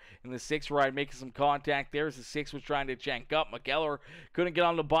McKellar in the 6 ride making some contact. There's the 6 was trying to jank up. McKellar couldn't get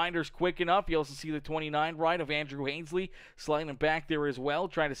on the binders quick enough. You also see the 29 ride of Andrew Hainsley sliding back there as well,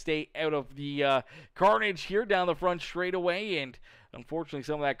 trying to stay out of the carnage here down the front straightaway. And unfortunately,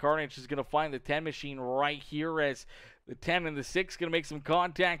 some of that carnage is going to find the 10 machine right here, as the 10 and the 6 going to make some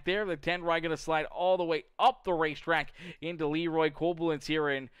contact there. The 10 ride going to slide all the way up the racetrack into Leroy Koblenz here,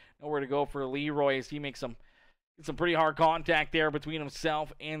 and nowhere to go for Leroy as he makes some pretty hard contact there between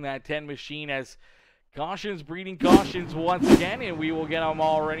himself and that 10 machine, as cautions breeding cautions once again, and we will get them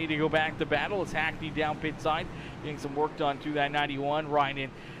all ready to go back to battle. It's Hackney down pit side, getting some work done to that 91 ride,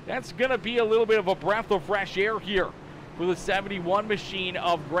 and that's going to be a little bit of a breath of fresh air here for the 71 machine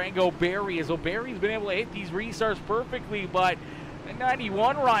of Greg O'Barry, as O'Barry's been able to hit these restarts perfectly, but the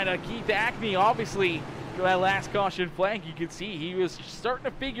 91 ride of Keith Hackney, obviously, for that last caution flag, you could see he was starting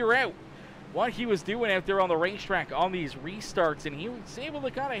to figure out what he was doing out there on the racetrack on these restarts, and he was able to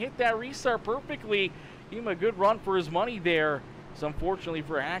kind of hit that restart perfectly. Give him a good run for his money there. So unfortunately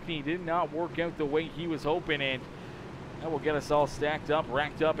for Hackney, it did not work out the way he was hoping, and that will get us all stacked up,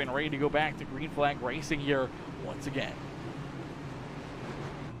 racked up, and ready to go back to green flag racing here once again.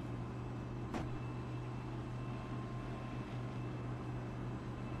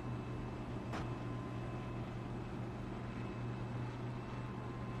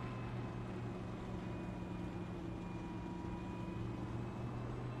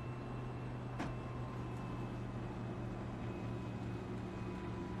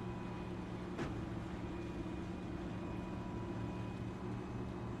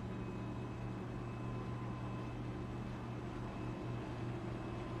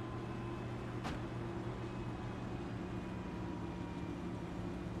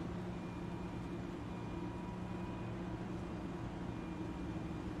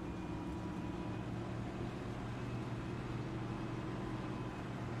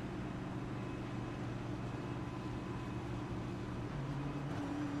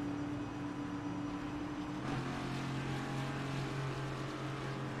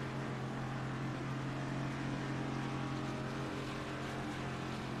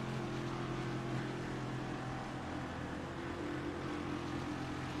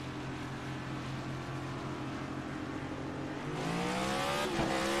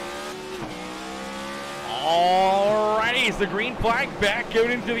 Alrighty, the green flag back out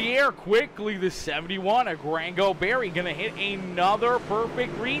into the air quickly. The 71 of Greg O'Barry gonna hit another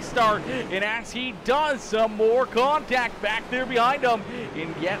perfect restart, and as he does, some more contact back there behind him,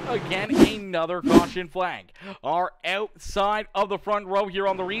 and yet again another caution flag. Our outside of the front row here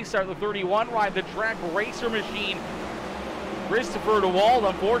on the restart, the 31 ride, the track racer machine, Christopher DeWald,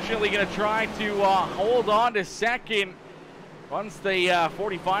 unfortunately gonna try to hold on to second. Runs the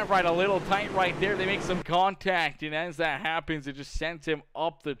 45 ride a little tight right there. They make some contact, and as that happens, it just sends him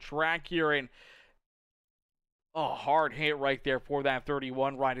up the track here, and a hard hit right there for that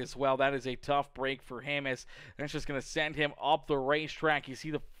 31 ride as well. That is a tough break for him, as that's just going to send him up the racetrack. You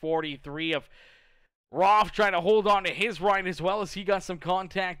see the 43 of Roth trying to hold on to his ride as well, as he got some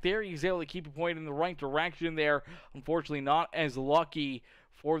contact there. He's able to keep a point in the right direction there. Unfortunately, not as lucky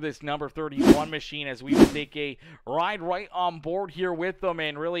for this number 31 machine, as we will take a ride right on board here with them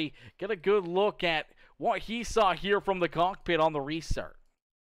and really get a good look at what he saw here from the cockpit on the restart.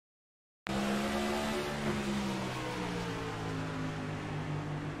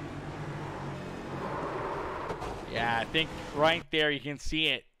 Yeah, I think right there you can see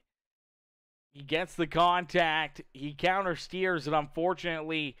it. He gets the contact, he counter steers, and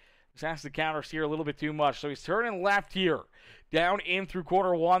unfortunately just has to counter steer a little bit too much. So he's turning left here, down in through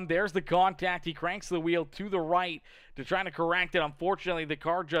corner 1. There's the contact. He cranks the wheel to the right to try to correct it. Unfortunately, the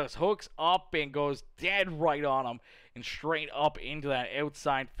car just hooks up and goes dead right on him and straight up into that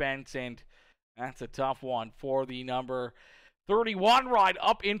outside fence. And that's a tough one for the number 31 ride,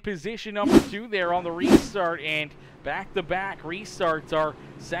 up in position number 2 there on the restart. And back-to-back restarts, our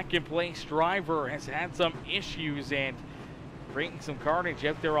second place driver has had some issues, and creating some carnage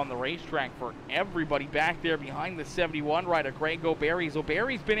out there on the racetrack for everybody back there behind the 71 rider, Greg O'Barry.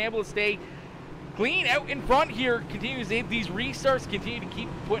 O'Barry's been able to stay clean out in front here, continues to hit these restarts, continue to keep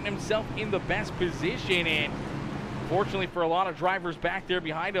putting himself in the best position, and fortunately for a lot of drivers back there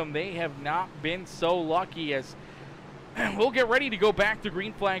behind him, they have not been so lucky, as we'll get ready to go back to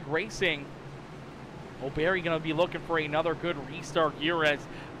green flag racing. O'Barry going to be looking for another good restart here as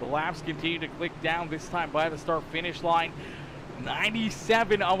the laps continue to click down, this time by the start finish line.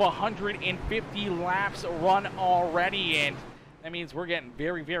 97 of 150 laps run already, and that means we're getting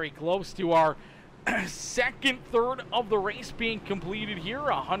very, very close to our second third of the race being completed here.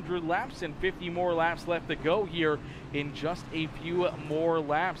 100 laps and 50 more laps left to go here in just a few more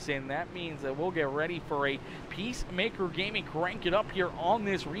laps, and that means that we'll get ready for a PeaceMaker Gaming crank it up here on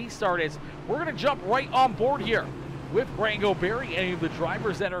this restart, as we're going to jump right on board here with Greg O'Barry. Any of the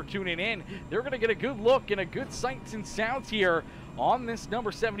drivers that are tuning in, they're going to get a good look and a good sights and sounds here on this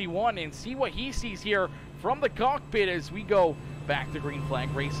number 71 and see what he sees here from the cockpit as we go back to green flag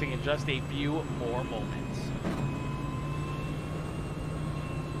racing in just a few more moments.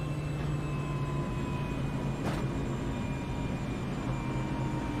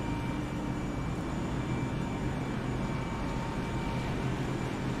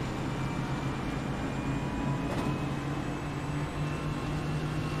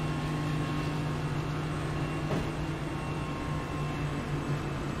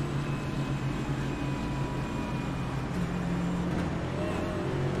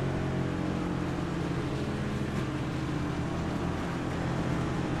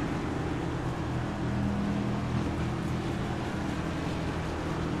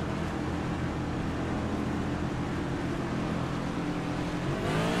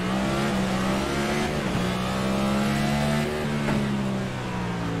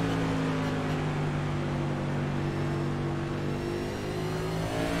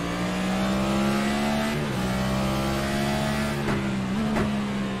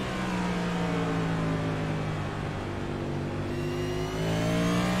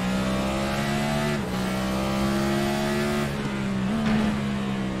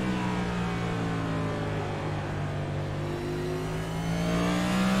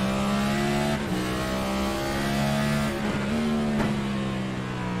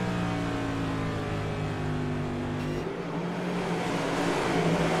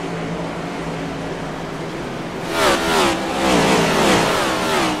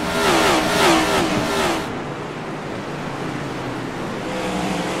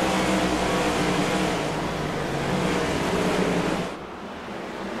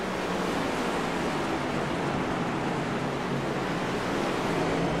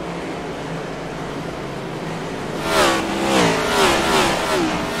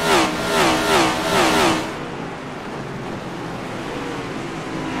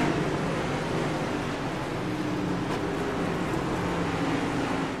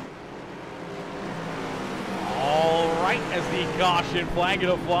 As the caution flag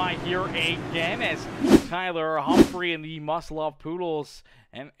to fly here again, as Tyler Humphrey and the Must-Love Poodles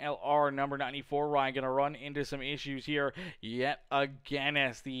NLR number 94 ride going to run into some issues here yet again,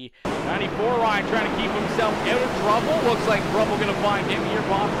 as the 94 ride trying to keep himself out of trouble. Looks like trouble going to find him here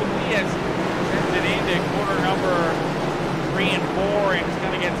possibly, as sends it into corner number 3 and 4, and it's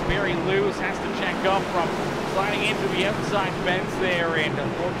going to get very loose, has to check up from sliding into the outside fence there, and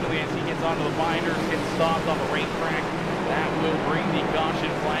unfortunately as he gets onto the binders, gets stopped on the racetrack. That will bring the caution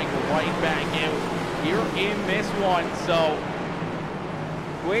flag right back out here in this one. So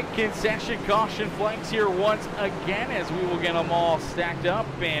quick concession caution flags here once again, as we will get them all stacked up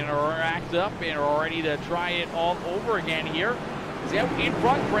and racked up and are ready to try it all over again here. Is out in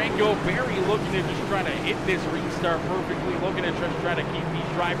front, Greg O'Barry looking to just try to hit this restart perfectly, looking to just try to keep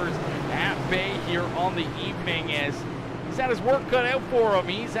these drivers at bay here on the evening, as he's had his work cut out for him.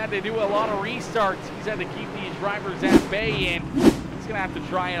 He's had to do a lot of restarts. He's had to keep these drivers at bay, and he's going to have to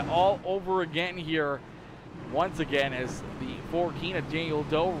try it all over again here once again, as the 14 of Daniel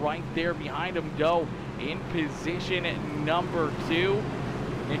Doe right there behind him. Doe in position at number 2.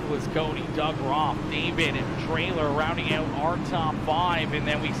 Nicholas Cody, Doug Roth, David Trailer rounding out our top 5, and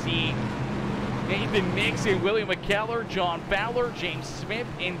then we see Nathan Nixon, William McKellar, John Fowler, James Smith,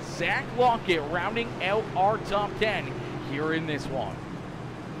 and Zach Lockett rounding out our top 10 here in this one.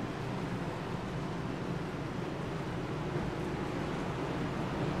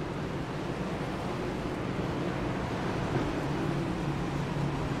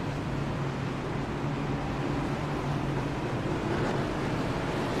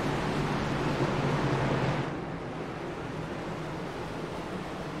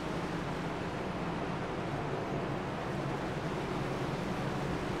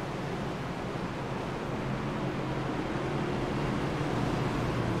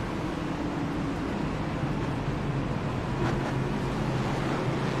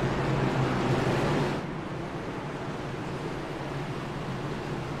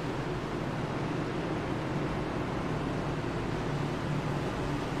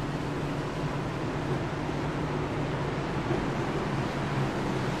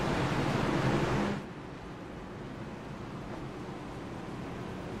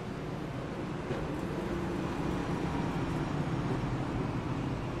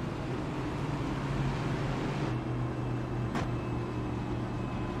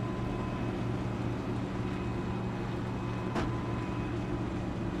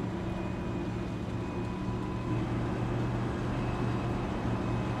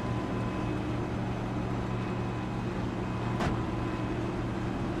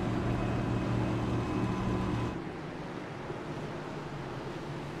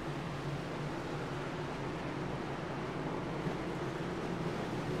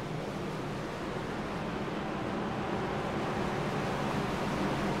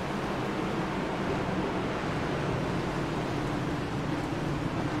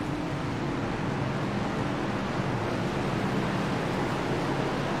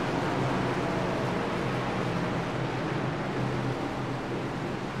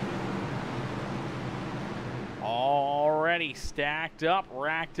 Already stacked up,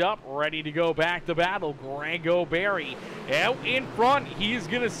 racked up, ready to go back to battle. Greg O'Barry out in front. He's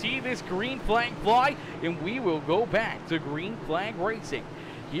going to see this green flag fly, and we will go back to green flag racing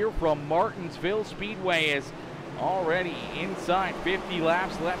here from Martinsville Speedway. As already inside 50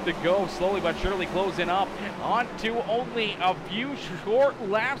 laps left to go, slowly but surely closing up onto only a few short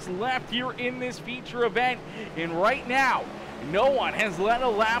laps left here in this feature event. And right now, no one has led a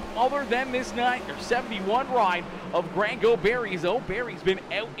lap other than this 71 ride of Greg O'Barry's. O'Barry's been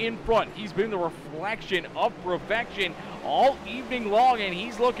out in front. He's been the reflection of perfection all evening long, and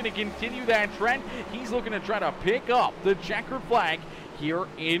he's looking to continue that trend. He's looking to try to pick up the checkered flag here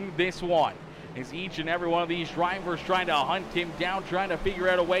in this one, as each and every one of these drivers trying to hunt him down, trying to figure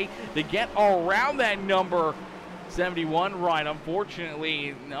out a way to get around that number 71 ride.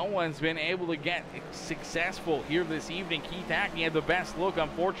 Unfortunately, no one's been able to get successful here this evening. Keith Hackney had the best look.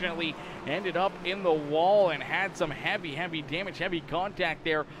 Unfortunately, ended up in the wall and had some heavy damage, heavy contact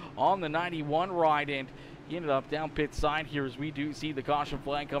there on the 91 ride, and he ended up down pit side here, as we do see the caution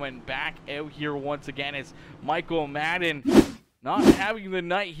flag coming back out here once again, as Michael Madden not having the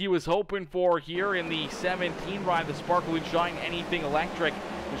night he was hoping for here in the 17 ride. The Sparkle and Shine Anything Electric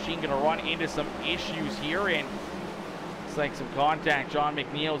machine going to run into some issues here, and looks like some contact. John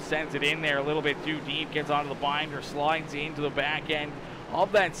McNeil sends it in there a little bit too deep, gets onto the binder, slides into the back end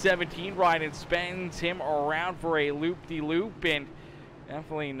of that 17 ride and spins him around for a loop-de-loop, and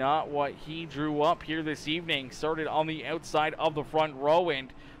definitely not what he drew up here this evening. Started on the outside of the front row,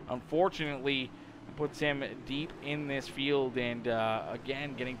 and unfortunately puts him deep in this field, and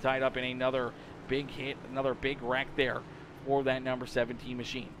again getting tied up in another big hit, another big wreck there for that number 17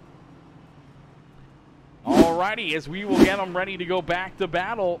 machine. Alrighty, as we will get them ready to go back to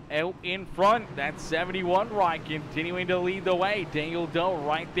battle out in front. That 71 ride continuing to lead the way. Daniel Doe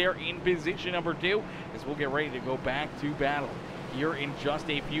right there in position number 2, as we'll get ready to go back to battle here in just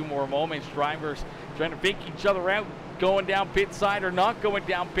a few more moments. Drivers trying to pick each other out, going down pit side or not going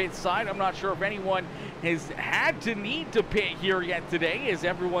down pit side. I'm not sure if anyone has had to need to pit here yet today, as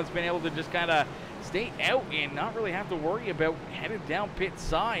everyone's been able to just kind of stay out and not really have to worry about headed down pit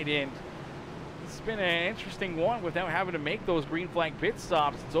side. And it's been an interesting one without having to make those green flag pit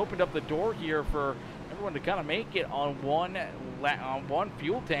stops. It's opened up the door here for everyone to kind of make it on one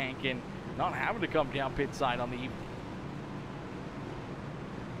fuel tank and not having to come down pit side on the evening.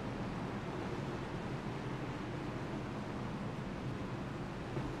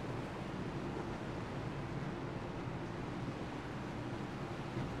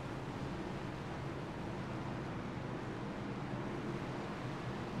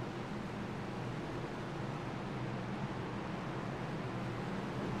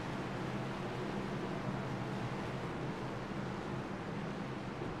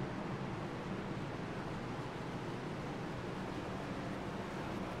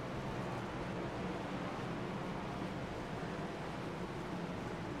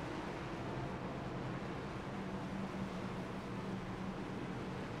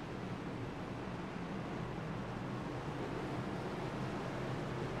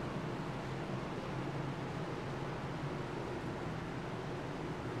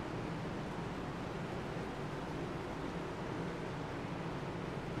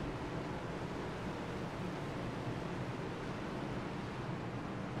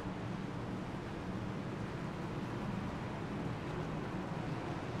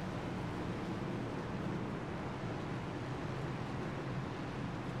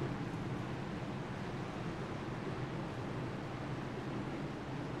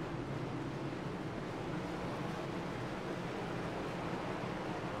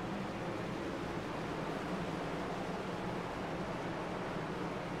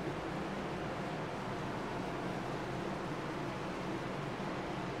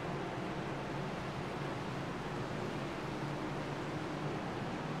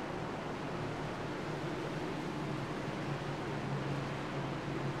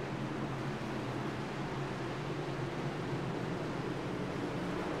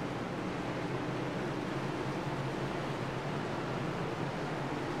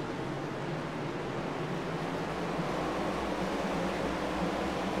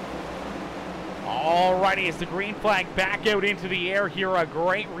 Alrighty, as the green flag back out into the air here, a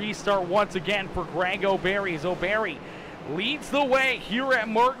great restart once again for Greg O'Barry. As O'Barry leads the way here at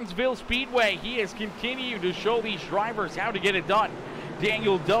Martinsville Speedway. He has continued to show these drivers how to get it done.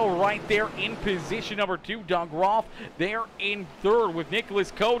 Daniel Doe right there in position number 2. Doug Roth there in third with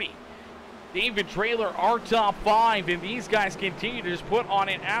Nicholas Cody David Trailer, our top 5, and these guys continue to just put on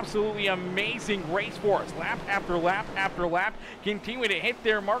an absolutely amazing race for us. Lap after lap after lap, continue to hit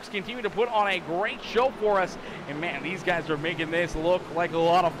their marks, continue to put on a great show for us. And man, these guys are making this look like a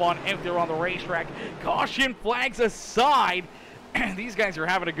lot of fun out there on the racetrack. Caution flags aside, these guys are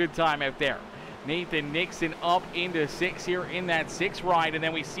having a good time out there. Nathan Nixon up into 6 here in that 6 ride, and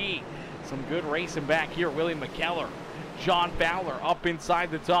then we see some good racing back here. William McKellar, John Fowler up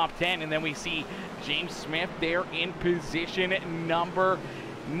inside the top 10, and then we see James Smith there in position number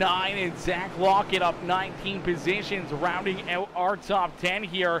 9, and Zach Lockett up 19 positions, rounding out our top 10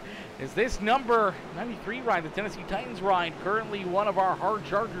 here. Is this number 93 ride, the Tennessee Titans ride, currently one of our hard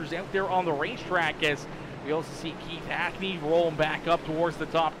chargers out there on the racetrack, as we also see Keith Hackney rolling back up towards the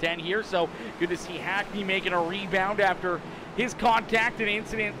top 10 here. So good to see Hackney making a rebound after his contact and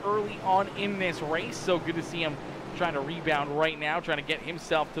incident early on in this race. So good to see him trying to rebound right now, trying to get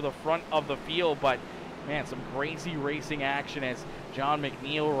himself to the front of the field. But man, some crazy racing action as John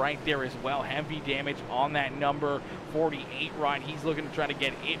McNeil right there as well. Heavy damage on that number 48 ride. He's looking to try to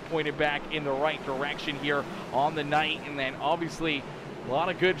get it pointed back in the right direction here on the night. And then obviously a lot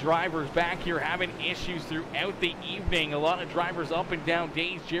of good drivers back here having issues throughout the evening. A lot of drivers up and down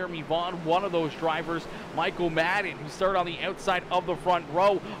days. Jeremy Vaughn, one of those drivers. Michael Madden, who started on the outside of the front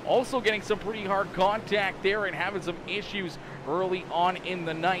row, also getting some pretty hard contact there and having some issues early on in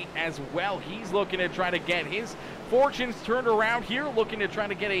the night as well. He's looking to try to get his fortunes turned around here, looking to try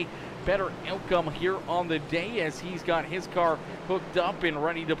to get a better outcome here on the day, as he's got his car hooked up and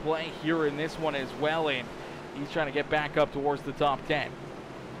ready to play here in this one as well. And he's trying to get back up towards the top 10.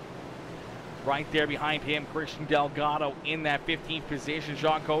 Right there behind him, Christian Delgado in that 15th position.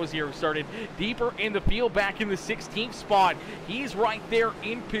 Sean Cozier, who started deeper in the field, back in the 16th spot. He's right there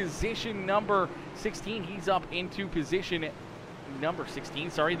in position number 16. He's up into position number 16,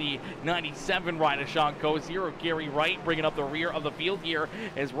 the 97 rider, Sean Cozier. Gary Wright bringing up the rear of the field here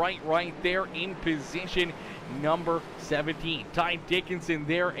as right there in position number 17. Ty Dickinson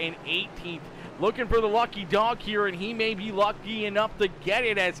there in 18th. Looking for the lucky dog here, and he may be lucky enough to get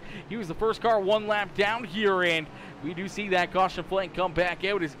it, as he was the first car one lap down here. And we do see that caution flag come back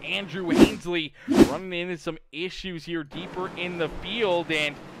out as Andrew Ainsley running into some issues here deeper in the field.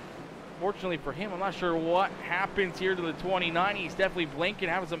 And fortunately for him, I'm not sure what happens here to the 29. He's definitely blinking,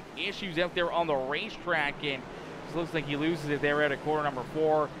 having some issues out there on the racetrack, and it looks like he loses it there at a corner number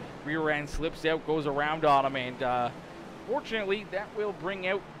 4. Rear end slips out, goes around on him, and fortunately that will bring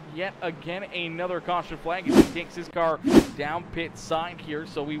out yet again another caution flag as he takes his car down pit side here.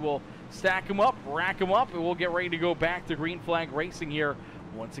 So we will stack him up, rack him up, and we'll get ready to go back to green flag racing here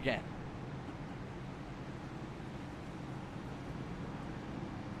once again.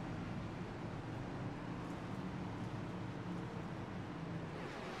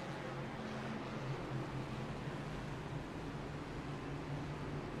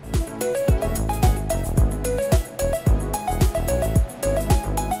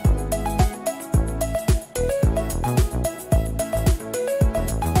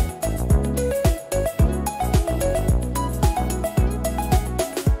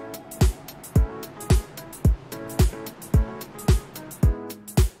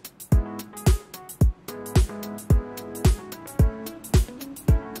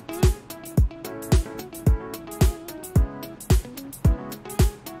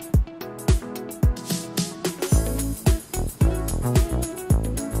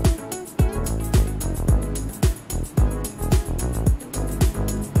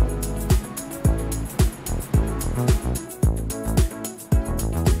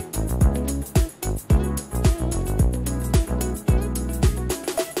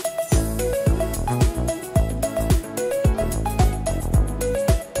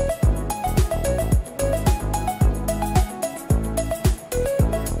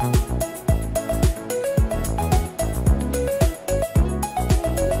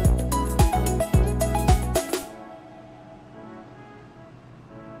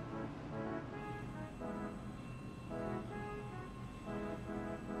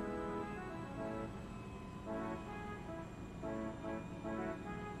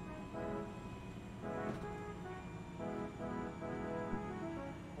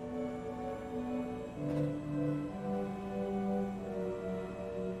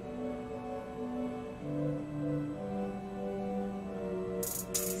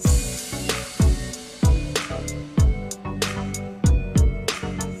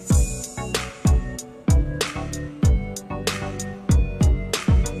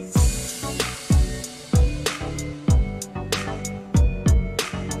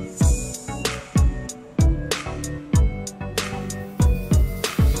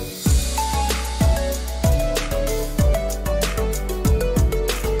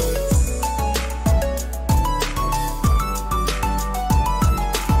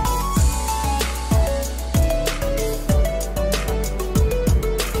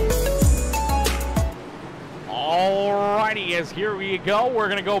 as here we go. We're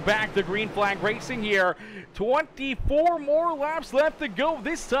going to go back to green flag racing here. 24 more laps left to go,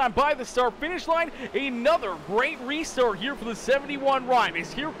 this time by the start finish line. Another great restart here for the 71 ride,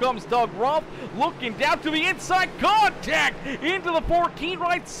 as here comes Doug Roth looking down to the inside, contact into the 14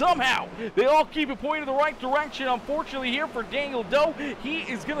 ride somehow. They all keep it pointed the right direction. Unfortunately here for Daniel Doe, he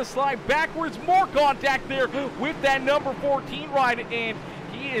is going to slide backwards. More contact there with that number 14 ride, and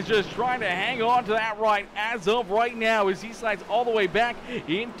he is just trying to hang on to that ride as of right now as he slides all the way back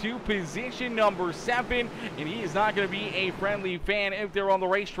into position number 7, and he is not going to be a friendly fan out there on the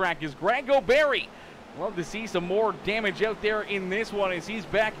racetrack. Is Greg O'Berry. Love to see some more damage out there in this one as he's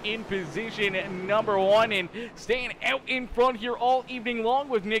back in position number 1 and staying out in front here all evening long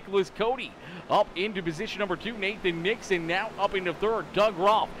with Nicholas Cody. Up into position number 2, Nathan Nixon. Now up into 3rd, Doug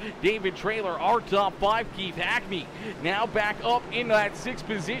Roth. David Traylor, our top 5, Keith Hackney. Now back up into that 6th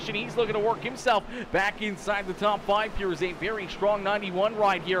position. He's looking to work himself back inside the top 5 here. Is a very strong 91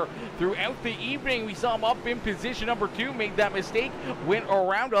 ride here throughout the evening. We saw him up in position number 2, made that mistake, went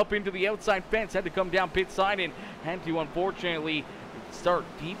around up into the outside fence, had to come down pit side and had to unfortunately start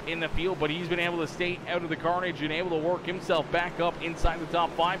deep in the field, but he's been able to stay out of the carnage and able to work himself back up inside the top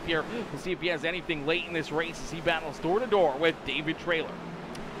 5 here. We'll see if he has anything late in this race as he battles door to door with David Traylor.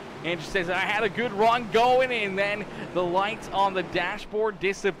 And just says, I had a good run going, and then the lights on the dashboard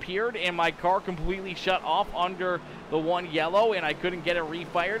disappeared and my car completely shut off under the one yellow and I couldn't get it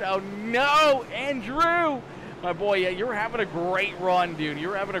refired. Oh no, Andrew! My boy, yeah, you're having a great run, dude.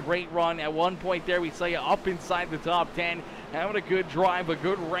 You're having a great run. At one point there, we saw you up inside the top 10, having a good drive, a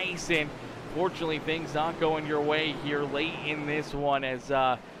good race, and fortunately, things not going your way here late in this one as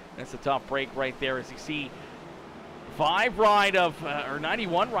that's a tough break right there as you see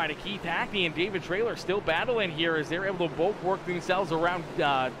 91 ride of Keith Hackney and David Traylor still battling here as they're able to both work themselves around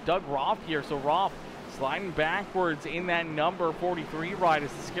Doug Roth here. So Roth sliding backwards in that number 43 ride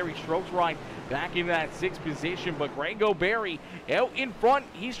as the Scary Strokes ride back into that 6th position, but Greg O'Berry out in front.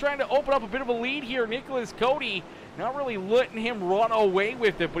 He's trying to open up a bit of a lead here. Nicholas Cody not really letting him run away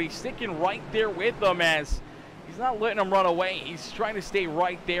with it, but he's sticking right there with them as he's not letting him run away. He's trying to stay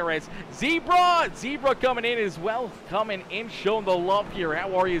right there as Zebra coming in as well, coming in, showing the love here.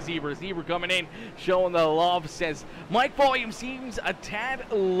 How are you, Zebra? Zebra coming in, showing the love, says, mic volume seems a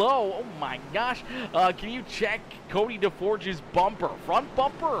tad low. Oh my gosh. Can you check Cody DeForge's bumper? Front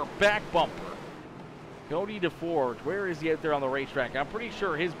bumper or back bumper? Cody DeForge, where is he out there on the racetrack? I'm pretty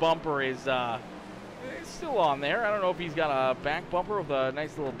sure his bumper is still on there. I don't know if he's got a back bumper with a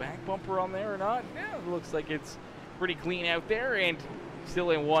nice little back bumper on there or not. Yeah, it looks like it's pretty clean out there and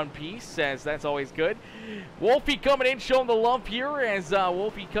still in one piece, says that's always good. Wolfie coming in, showing the love here as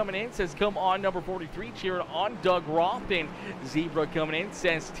Wolfie coming in says, come on, number 43, cheering on Doug Roth. And Zebra coming in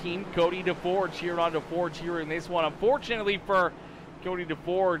says, Team Cody DeForge, cheering on DeForge here in this one. Unfortunately for Cody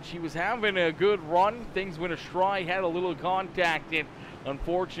DeForge, he was having a good run. Things went astray, had a little contact, and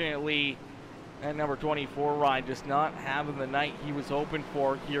unfortunately, that number 24 ride just not having the night he was hoping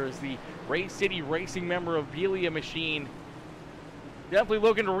for here as the Race City Racing memorabilia machine. Definitely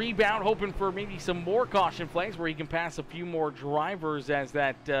looking to rebound, hoping for maybe some more caution flags where he can pass a few more drivers as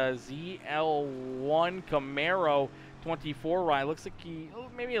that ZL1 Camaro 24 ride. Looks like he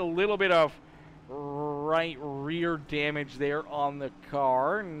maybe a little bit of right rear damage there on the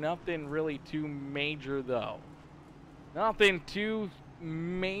car. Nothing really too major though. Nothing too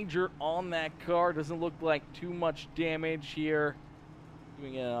major on that car. Doesn't look like too much damage here.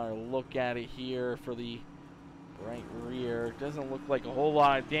 Giving a look at it here for the right rear. Doesn't look like a whole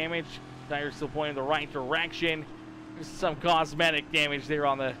lot of damage. Tires still pointing the right direction. There's some cosmetic damage there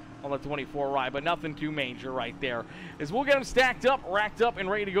on the 24 ride, but nothing too major right there. As we'll get them stacked up, racked up, and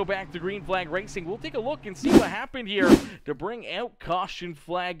ready to go back to green flag racing. We'll take a look and see what happened here to bring out caution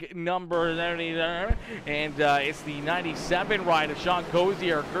flag number, and it's the 97 ride of Sean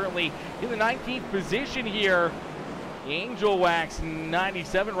Cozier, currently in the 19th position here. The Angel Wax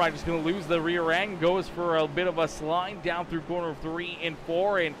 97 ride is going to lose the rear end, goes for a bit of a slide down through corner 3 and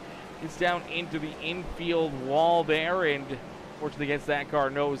 4, and gets down into the infield wall there, and fortunately gets that car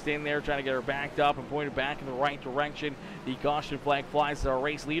nosed in there, trying to get her backed up and pointed back in the right direction. The caution flag flies. Our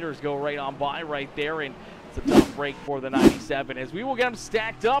race leaders go right on by right there, and it's a tough break for the 97 as we will get them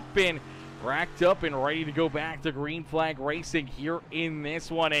stacked up and racked up and ready to go back to green flag racing here in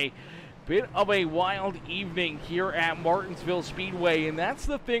this one. A bit of a wild evening here at Martinsville Speedway, and that's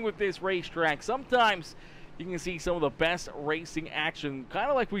the thing with this racetrack. Sometimes you can see some of the best racing action, kind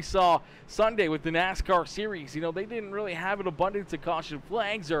of like we saw Sunday with the NASCAR series. You know, they didn't really have an abundance of caution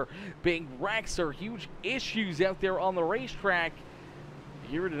flags or big wrecks or huge issues out there on the racetrack.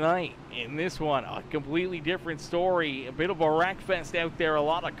 here tonight in this one, a completely different story. A bit of a wreck fest out there, a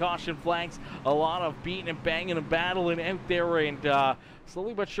lot of caution flags, a lot of beating and banging and battling out there, and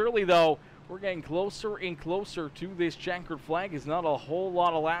slowly but surely though, we're getting closer and closer to this checkered flag. There's not a whole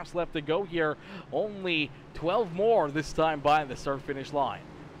lot of laps left to go here, only 12 more this time by the start-finish line.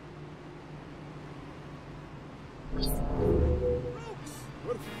 Folks,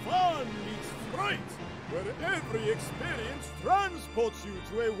 where fun meets fright, where every experience transports you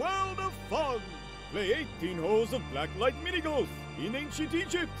to a world of fun. Play 18 holes of blacklight minigolf in ancient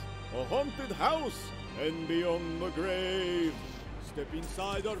Egypt, a haunted house, and beyond the grave. Step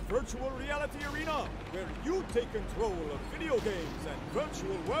inside our virtual reality arena, where you take control of video games and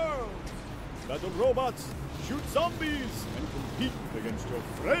virtual worlds. Battle robots, shoot zombies, and compete against your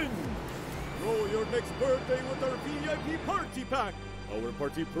friends. Throw your next birthday with our VIP party pack. Our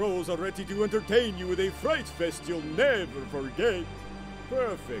party pros are ready to entertain you with a fright fest you'll never forget.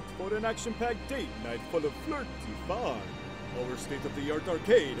 Perfect for an action-packed date night full of flirty fun. Our state-of-the-art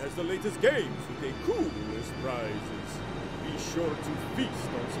arcade has the latest games with the coolest prizes. Be sure to feast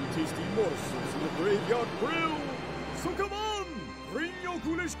on some tasty morsels in the Graveyard Grill. So come on, bring your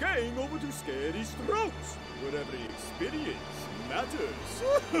ghoulish gang over to Scary Strokes, where every experience matters.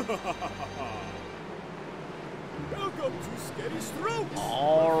 Welcome to Scary Strokes.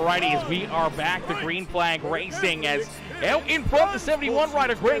 Alrighty, as we are back to green flag racing, as out in front the 71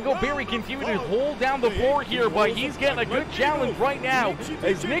 rider Grango Berry continuing to hold down the floor here, but he's getting a good challenge right now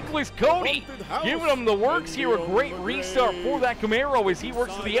as Nicholas Cody giving him the works here. A great restart for that Camaro as he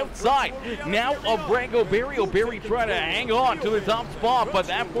works to the outside now of Grango Berry. O'Berry trying to hang on to the top spot, but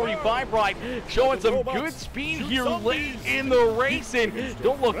that 45 ride showing some good speed here late in the race. And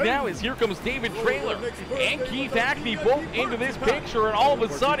don't look now, as here comes David Traylor and Keith Hackney both into this picture, and all of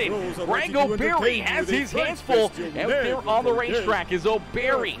a sudden Grango Berry has his hands full out there on the racetrack as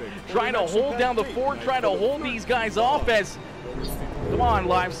O'Berry trying to hold down the Ford, trying to hold these guys off as, come on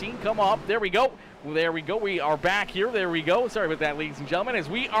live scene, come up, there we go. Well, there we go. We are back here. There we go. Sorry about that, ladies and gentlemen, as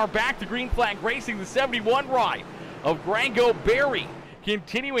we are back to green flag racing. The 71 ride of Grango Berry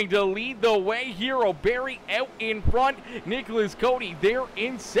continuing to lead the way here. O'Berry out in front. Nicholas Cody there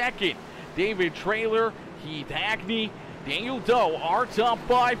in second. David Traylor, Keith Hackney, Daniel Doe, our top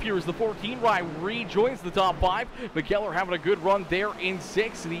five here as the 14 ride rejoins the top five. McKellar having a good run there in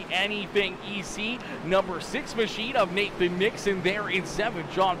sixth. The Anything EC number 6 machine of Nathan Nixon there in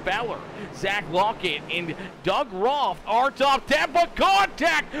seventh. John Fowler, Zach Lockett, and Doug Roth, our top 10. But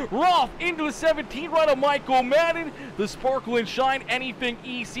contact! Roth into the 17 ride of Michael Madden. The Sparkle and Shine Anything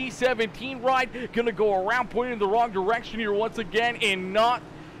EC 17 ride gonna go around, pointing in the wrong direction here once again, and not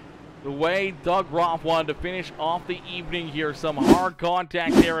the way Doug Roth wanted to finish off the evening here. Some hard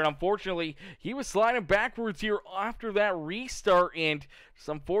contact there, and unfortunately, he was sliding backwards here after that restart, and just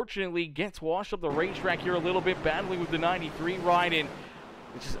unfortunately gets washed up the racetrack here a little bit, battling with the 93 ride, and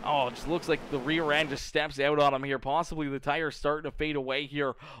it just looks like the rear end just steps out on him here. Possibly the tire's starting to fade away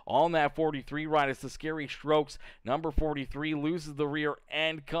here on that 43 ride as the Scary Strokes number 43 loses the rear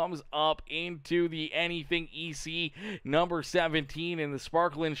end, comes up into the Anything EC number 17, and the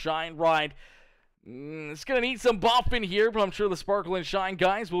Sparkle and Shine ride. It's going to need some buffing here, but I'm sure the Sparkle and Shine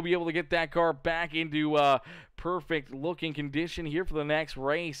guys will be able to get that car back into perfect looking condition here for the next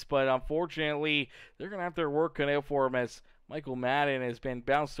race. But unfortunately, they're going to have their work cut out for him as Michael Madden has been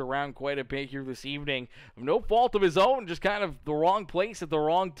bounced around quite a bit here this evening. No fault of his own, just kind of the wrong place at the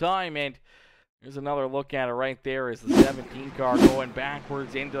wrong time. And there's another look at it right there as the 17 car going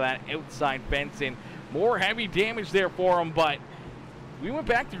backwards into that outside fence, and more heavy damage there for him. But we went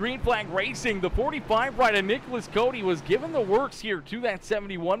back to green flag racing. The 45 ride of Nicholas Cody was given the works here to that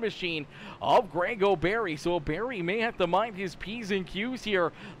 71 machine of Grango Berry. So Berry may have to mind his P's and Q's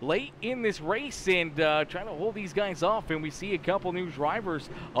here late in this race and trying to hold these guys off. And we see a couple new drivers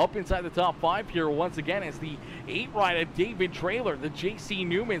up inside the top 5 here once again as the 8 ride of David Traylor, the J.C.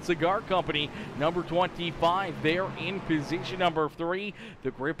 Newman Cigar Company, number 25 there in position number 3. The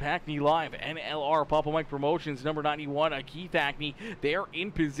Grip Hackney Live NLR Papa Mike Promotions, number 91, Keith Hackney there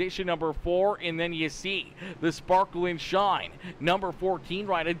in position number 4. And then you see the Sparkle and Shine number 14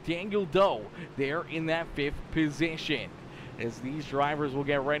 rider Daniel Doe there in that 5th position as these drivers will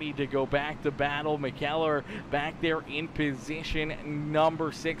get ready to go back to battle. McKellar back there in position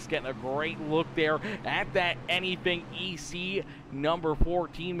number 6, getting a great look there at that Anything EC number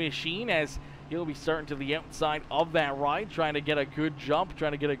 14 machine as he'll be starting to the outside of that ride, trying to get a good jump,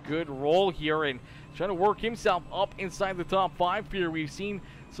 trying to get a good roll here, and trying to work himself up inside the top 5 here. We've seen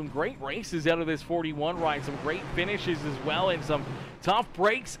some great races out of this 41 ride, some great finishes as well, and some tough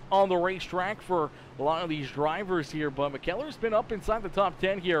breaks on the racetrack for a lot of these drivers here. But McKellar's been up inside the top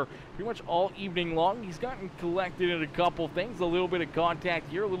 10 here pretty much all evening long. He's gotten collected in a couple things, a little bit of contact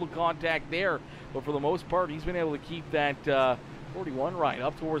here, a little contact there, but for the most part, he's been able to keep that 41 ride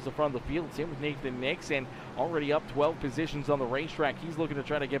up towards the front of the field. Same with Nathan Nixon, already up 12 positions on the racetrack. He's looking to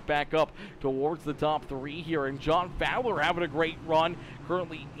try to get back up towards the top 3 here. And John Fowler having a great run,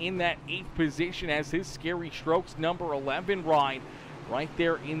 currently in that 8th position as his Scary Strokes number 11 ride right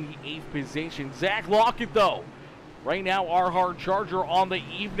there in the 8th position. Zach Lockett, though, right now our hard charger on the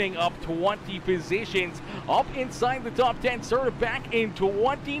evening, up 20 positions, up inside the top 10, started back in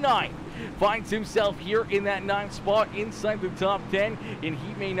 29. Finds himself here in that 9th spot inside the top 10, and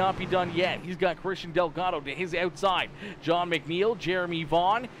he may not be done yet. He's got Christian Delgado to his outside, John McNeil, Jeremy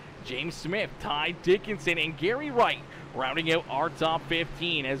Vaughn, James Smith, Ty Dickinson, and Gary Wright rounding out our top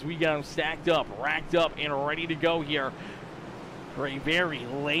 15 as we got them stacked up, racked up, and ready to go here for a very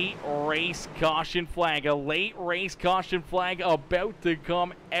late race caution flag. A late race caution flag about to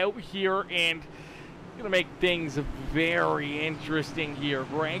come out here, and going to make things very interesting here.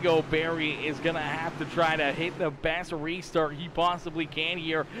 Greg O'Berry is going to have to try to hit the best restart he possibly can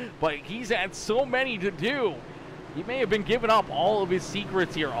here, but he's had so many to do. He may have been giving up all of his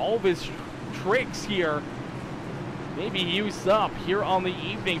secrets here, all of his tricks here. Maybe used up here on the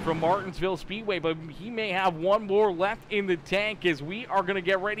evening from Martinsville Speedway, but he may have one more left in the tank as we are going to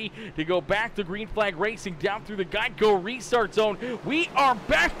get ready to go back to green flag racing down through the Geico restart zone. We are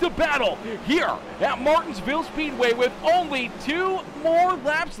back to battle here at Martinsville Speedway with only 2 more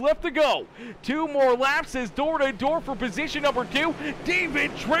laps left to go. 2 more laps as door to door for position number 2.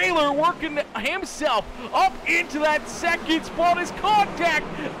 David Traylor working himself up into that 2nd spot as contact.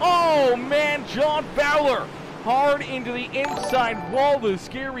 Oh man, John Fowler hard into the inside wall. The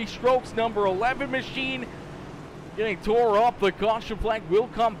Scary Strokes number 11 machine getting tore up. The caution flag will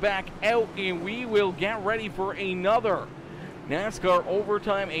come back out, and we will get ready for another NASCAR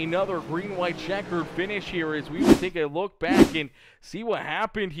overtime, another green-white checkered finish here as we will take a look back and see what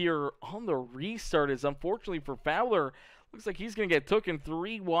happened here on the restart. As unfortunately for Fowler, looks like he's going to get taken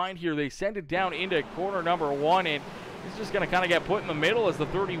 3 wide here. They send it down into corner number 1, and he's just going to kind of get put in the middle as the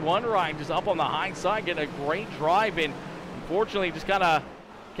 31 ride just up on the high side, getting a great drive, and unfortunately just kind of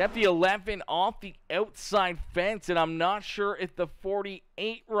kept the 11 off the outside fence. And I'm not sure if the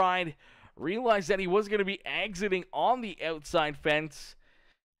 48 ride realized that he was going to be exiting on the outside fence,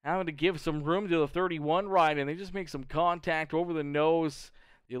 having to give some room to the 31 ride, and they just make some contact over the nose.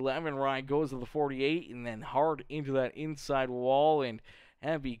 The 11 ride goes to the 48 and then hard into that inside wall, and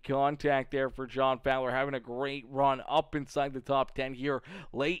heavy contact there for John Fowler, having a great run up inside the top 10 here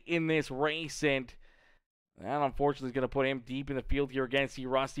late in this race, and that unfortunately is going to put him deep in the field here against the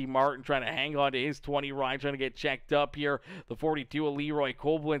Rusty Martin, trying to hang on to his 20 ride, trying to get checked up here. The 42 of Leroy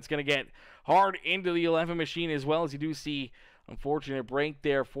Koblenz going to get hard into the 11 machine, as well as you do see unfortunate break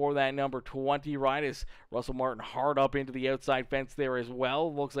there for that number 20 ride as Russell Martin hard up into the outside fence there as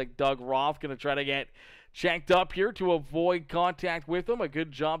well. Looks like Doug Roth going to try to get checked up here to avoid contact with him. A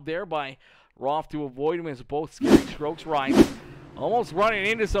good job there by Roth to avoid him as both Scary Strokes rides almost running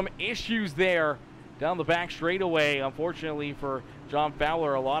into some issues there down the back straightaway. Unfortunately for John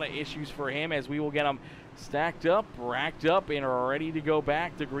Fowler, a lot of issues for him as we will get him stacked up, racked up, and are ready to go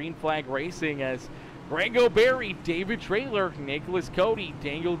back to green flag racing as Greg O'Berry, David Traylor, Nicholas Cody,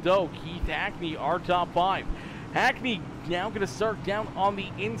 Daniel Doe, Keith Hackney, our top 5. Hackney now going to start down on the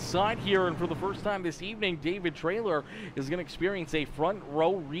inside here, and for the first time this evening, David Traylor is going to experience a front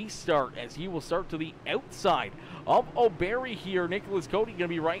row restart as he will start to the outside of O'Berry here. Nicholas Cody going to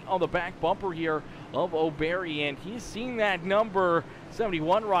be right on the back bumper here of O'Berry, and he's seen that number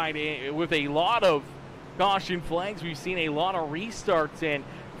 71 ride with a lot of caution flags. We've seen a lot of restarts, and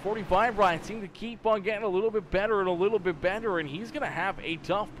 45 ride seemed to keep on getting a little bit better and a little bit better, and he's going to have a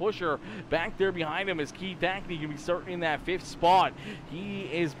tough pusher back there behind him as Keith Hackney going to be starting in that 5th spot. He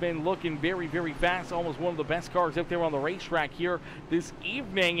has been looking very, very fast, almost one of the best cars out there on the racetrack here this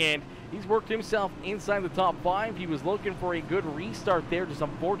evening, and he's worked himself inside the top 5. He was looking for a good restart there, just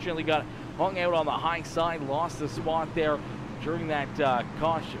unfortunately got hung out on the high side, lost the spot there during that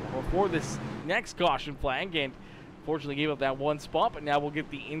caution, before this next caution flag, and fortunately gave up that 1 spot, but now we'll get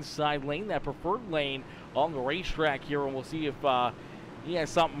the inside lane, that preferred lane on the racetrack here, and we'll see if he has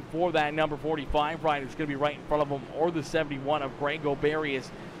something for that number 45 ride. It's going to be right in front of him, or the 71 of Greg O'Berry.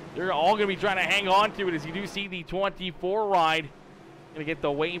 They're all going to be trying to hang on to it, as you do see the 24 ride going to get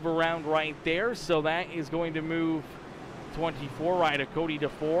the wave around right there, so that is going to move 24 ride of Cody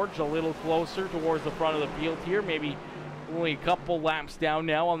DeForge a little closer towards the front of the field here, maybe Only a couple laps down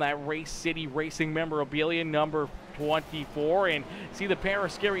now on that Race City Racing memorabilia number 24, and see the pair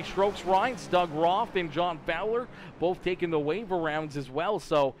of Scary Strokes rides, Doug Roth and John Fowler, both taking the waiver rounds as well,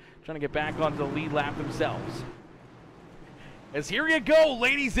 so trying to get back onto the lead lap themselves. As here you go,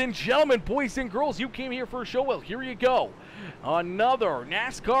 ladies and gentlemen, boys and girls, you came here for a show, well, here you go. Another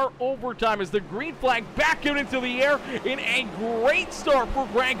NASCAR overtime as the green flag back out into the air in a great start for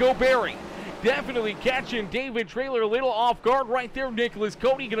Greg O'Berry. Definitely catching David Trailer a little off guard right there. Nicholas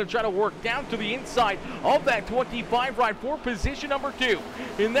Cody going to try to work down to the inside of that 25 ride for position number 2.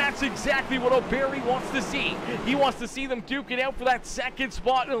 And that's exactly what O'Berry wants to see. He wants to see them duke it out for that second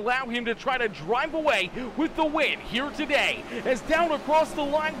spot and allow him to try to drive away with the win here today. As down across the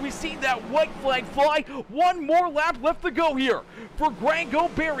line, we see that white flag fly. One more lap left to go here for Greg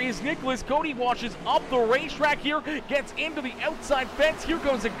O'Berry as Nicholas Cody washes up the racetrack here, gets into the outside fence. Here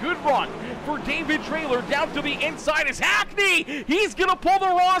goes a good run for David Trailer down to the inside is Hackney. He's going to pull the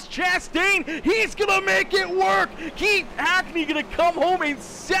Ross Chastain. He's going to make it work. Keith Hackney going to come home in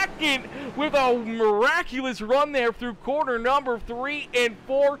second with a miraculous run there through corner number 3 and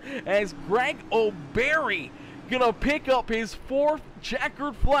 4 as Greg O'Berry going to pick up his 4th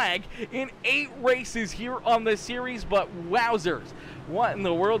checkered flag in 8 races here on the series. But wowzers, what in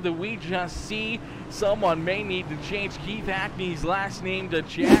the world did we just see? Someone may need to change Keith Hackney's last name to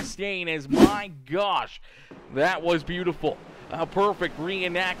Chastain, as my gosh, that was beautiful. A perfect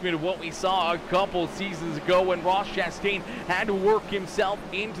reenactment of what we saw a couple seasons ago when Ross Chastain had to work himself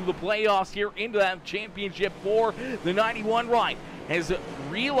into the playoffs here, into that championship for the 91 ride. Has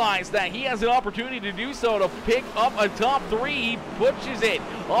realized that he has an opportunity to do so, to pick up a top 3. He pushes it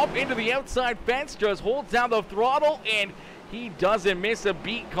up into the outside fence, just holds down the throttle, and he doesn't miss a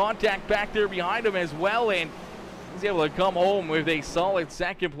beat. Contact back there behind him as well, and he's able to come home with a solid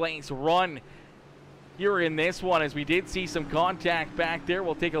second place run here in this one, as we did see some contact back there.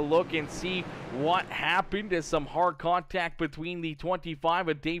 We'll take a look and see what happened. There's some hard contact between the 25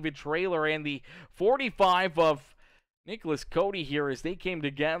 of David Trailer and the 45 of Nicholas Cody here as they came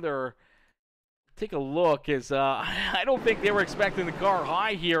together. Take a look, as I don't think they were expecting the car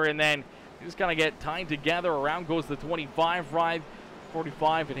high here, and then just kind of get tied together. Around goes the 25 ride.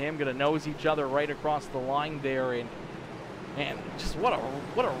 45 and him going to nose each other right across the line there, and just what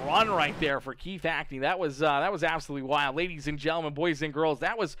a run right there for Keith Hackney. That was absolutely wild, ladies and gentlemen, boys and girls.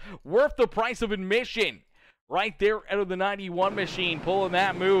 That was worth the price of admission right there out of the 91 machine, pulling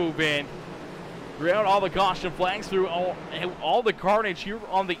that move, and throughout all the caution flags, through all the carnage here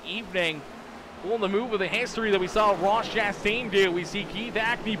on the evening. Pulling the move of the history that we saw Ross Chastain do. We see Keith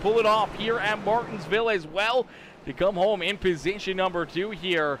Hackney pull it off here at Martinsville as well to come home in position number 2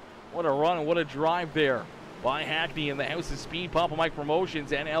 here. What a run and what a drive there by Hackney in the House of Speed, Papa Mike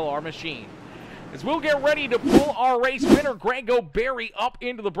Promotions, and LR Machine. As we'll get ready to pull our race winner, Greg O'Berry, up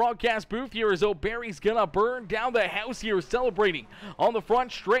into the broadcast booth here, as O'Berry's gonna burn down the house here, celebrating on the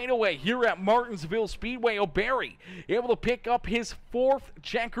front straightaway here at Martinsville Speedway. O'Berry able to pick up his 4th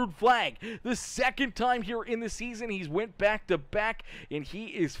checkered flag, the 2nd time here in the season. He's went back to back, and he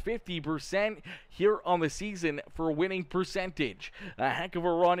is 50% here on the season for winning percentage. A heck of a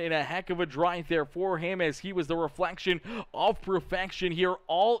run and a heck of a drive there for him, as he was the reflection of perfection here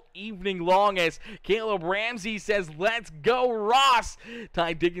all evening long, as Caleb Ramsey says, "Let's go, Ross."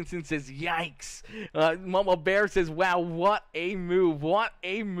 Ty Dickinson says, "Yikes." Mama Bear says, "Wow, what a move." What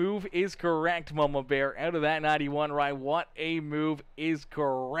a move is correct, Mama Bear. Out of that 91 ride, what a move is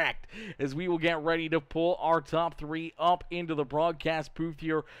correct. As we will get ready to pull our top 3 up into the broadcast booth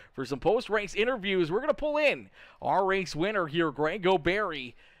here for some post-race interviews. We're going to pull in our race winner here, Greg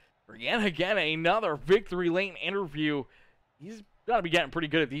O'Berry, for yet again another victory lane interview. He's got to be getting pretty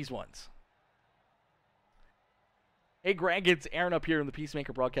good at these ones. Hey, Greg, it's Aaron up here in the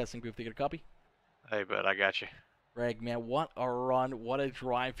PeaceMaker Broadcasting booth. You get a copy? Hey, bud, I got you. Greg, man, what a run, what a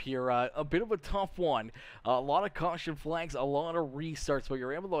drive here. A bit of a tough one. A lot of caution flags, a lot of restarts, but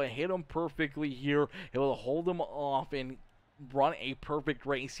you're able to hit them perfectly here, able to hold them off and run a perfect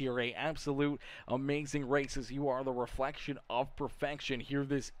race here. A absolute amazing race, as you are the reflection of perfection here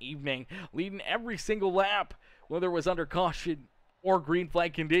this evening, leading every single lap, whether it was under caution or green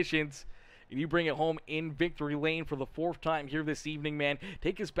flag conditions. And you bring it home in victory lane for the 4th time here this evening, man.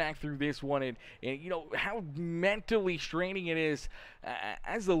 Take us back through this one, and you know how mentally straining it is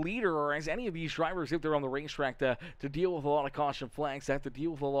as the leader, or as any of these drivers out there on the racetrack, to deal with a lot of caution flags, have to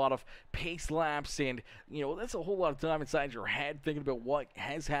deal with a lot of pace laps, and you know that's a whole lot of time inside your head thinking about what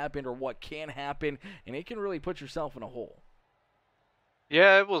has happened or what can happen, and it can really put yourself in a hole.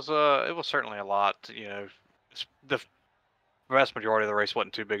 Yeah, it was certainly a lot. You know, the vast majority of the race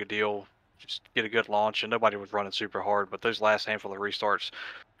wasn't too big a deal. just get a good launch, and nobody was running super hard. But those last handful of restarts,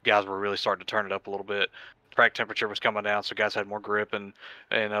 guys were really starting to turn it up a little bit. Track temperature was coming down, so guys had more grip, and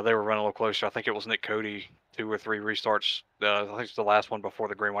they were running a little closer. I think it was Nick Cody 2 or 3 restarts. I think it's the last one before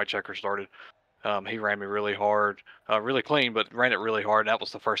the green white checker started. He ran me really hard, really clean, but ran it really hard. And that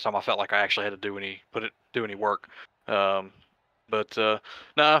was the first time I felt like I actually had to do any work. No,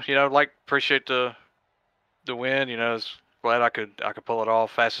 appreciate the win. Was glad I could pull it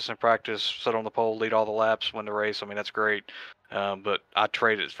off. Fastest in practice, sit on the pole, lead all the laps, win the race. I mean, that's great. But I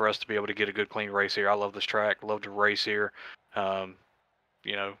traded it for us to be able to get a good clean race here. I love this track, love to race here.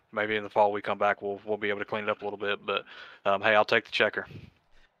 Maybe in the fall we come back, we'll be able to clean it up a little bit. But hey, I'll take the checker.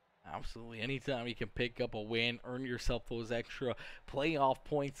 Absolutely. Anytime you can pick up a win, earn yourself those extra playoff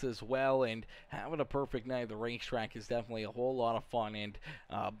points as well, and having a perfect night at the racetrack is definitely a whole lot of fun. And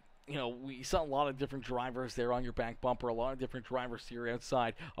we saw a lot of different drivers there on your back bumper, a lot of different drivers here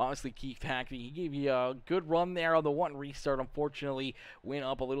outside. Obviously, Keith Hackney, he gave you a good run there on the one restart. Unfortunately, went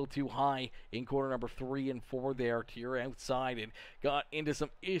up a little too high in corner number 3 and 4 there to your outside and got into some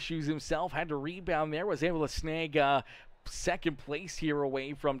issues himself. Had to rebound there, was able to snag second place here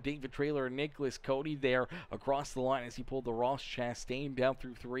away from David Traylor and Nicholas Cody there across the line as he pulled the Ross Chastain down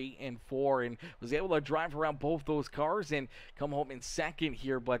through 3 and 4 and was able to drive around both those cars and come home in second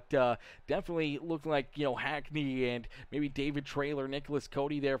here. But definitely looked like, Hackney and maybe David Traylor, Nicholas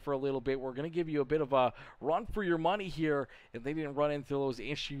Cody there for a little bit. We're going to give you a bit of a run for your money here if they didn't run into those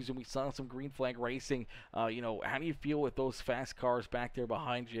issues and we saw some green flag racing. How do you feel with those fast cars back there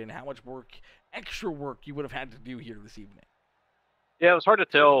behind you, and how much extra work you would have had to do here this evening? Yeah, it was hard to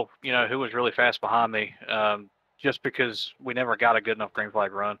tell, who was really fast behind me, just because we never got a good enough green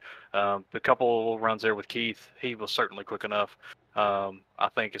flag run. The couple of runs there with Keith, he was certainly quick enough. I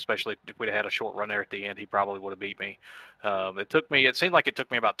think especially if we'd had a short run there at the end, he probably would have beat me. It seemed like it took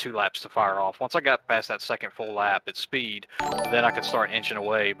me about 2 laps to fire off. Once I got past that second full lap at speed, then I could start inching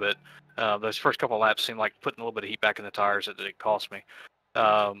away. But those first couple of laps seemed like putting a little bit of heat back in the tires that it cost me.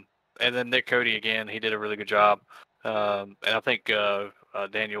 And then Nick Cody again, he did a really good job. And I think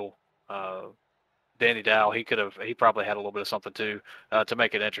Danny Dow, he probably had a little bit of something too to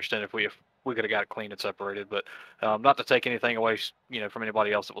make it interesting if we could have got it clean and separated. But not to take anything away, from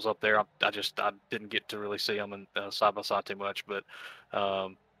anybody else that was up there. I didn't get to really see them side by side too much. But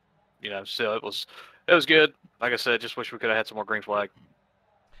still it was good. Like I said, just wish we could have had some more green flag.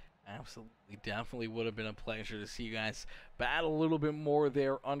 Absolutely. Definitely would have been a pleasure to see you guys battle a little bit more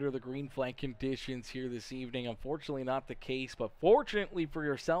there under the green flag conditions here this evening. Unfortunately, not the case, but fortunately for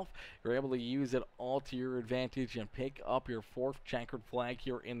yourself, you're able to use it all to your advantage and pick up your 4th checkered flag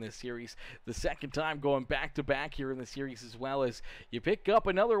here in this series. The second time going back-to-back here in the series, as well as you pick up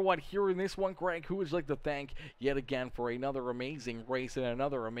another one here in this one. Greg, who would you like to thank yet again for another amazing race and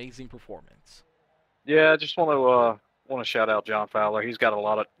another amazing performance? Yeah, I just want to shout out John Fowler. He's got a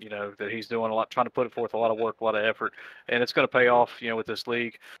lot of, that he's doing a lot, trying to put forth a lot of work, a lot of effort, and it's going to pay off, with this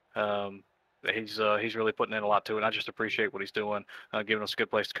league. He's really putting in a lot to it. I just appreciate what he's doing, giving us a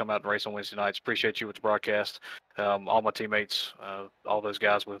good place to come out and race on Wednesday nights. Appreciate you with the broadcast. All my teammates, all those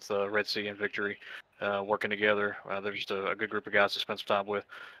guys with Red Sea and Victory, working together. They're just a good group of guys to spend some time with.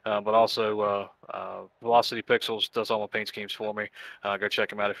 But also, Velocity Pixels does all my paint schemes for me. Go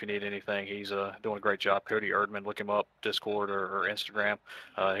check him out if you need anything. He's doing a great job. Cody Erdman, look him up, Discord or Instagram,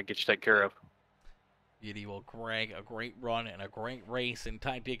 and get you taken care of. Beauty. Well, Greg, a great run and a great race. And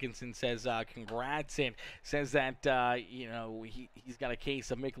Ty Dickinson says congrats and says that, he's got a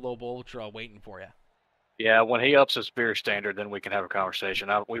case of Michelob Ultra waiting for you. Yeah, when he ups his beer standard, then we can have a conversation.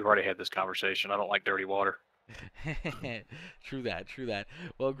 We've already had this conversation. I don't like dirty water. True that.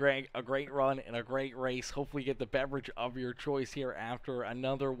 Well, Greg, a great run and a great race. Hopefully you get the beverage of your choice here after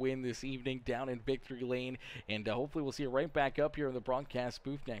another win this evening down in Victory Lane. And hopefully we'll see you right back up here in the broadcast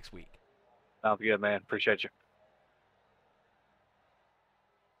booth next week. Sounds good, man. Appreciate you.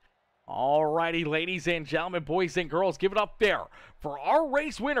 Alrighty, ladies and gentlemen, boys and girls, give it up there for our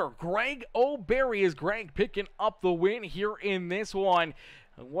race winner, Greg O'Berry. Is Greg picking up the win here in this one?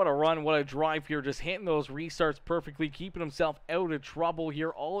 What a run, what a drive here, just hitting those restarts perfectly, keeping himself out of trouble here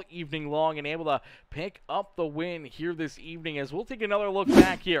all evening long and able to pick up the win here this evening. As we'll take another look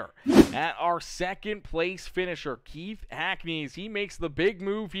back here at our second place finisher, Keith Hackney, as he makes the big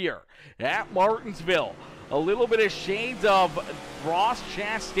move here at Martinsville. A little bit of shades of Ross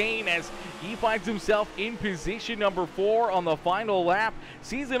Chastain as he finds himself in position number 4 on the final lap.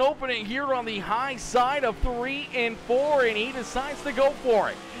 Season opening here on the high side of 3 and 4, and he decides to go for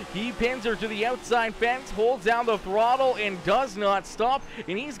it. He pins her to the outside fence, holds down the throttle, and does not stop,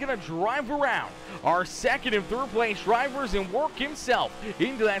 and he's going to drive around our second and third place drivers and work himself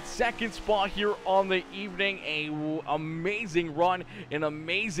into that second spot here on the evening. Amazing run, an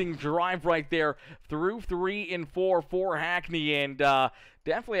amazing drive right there through 3 and 4 for Hackney, and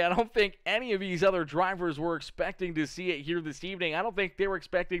definitely, I don't think any of these other drivers were expecting to see it here this evening. I don't think they were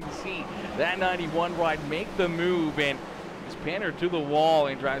expecting to see that 91 ride make the move and just pin her to the wall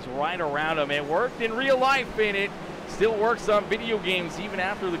and drives right around him. It worked in real life, and it still works on video games even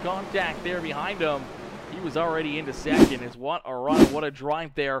after the contact there behind him. He was already into second. What a run, what a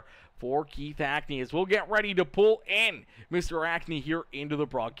drive there for Keith Hackney as we'll get ready to pull in Mr. Hackney here into the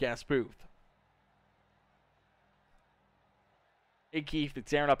broadcast booth. Hey, Keith,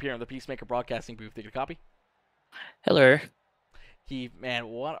 it's Aaron up here in the PeaceMaker Broadcasting booth. Take a copy. Hello. Keith, man,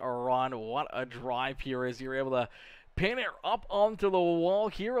 what a run, what a drive here as you're able to pin her up onto the wall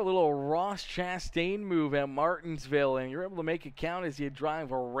here. A little Ross Chastain move at Martinsville, and you're able to make it count as you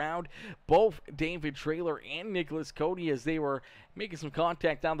drive around both David Traylor and Nicholas Cody as they were making some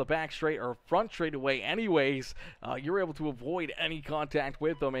contact down the back straight or front straightaway anyways. You're able to avoid any contact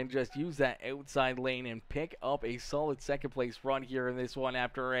with them and just use that outside lane and pick up a solid second place run here in this one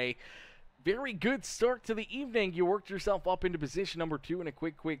after a very good start to the evening. You worked yourself up into position number 2 in a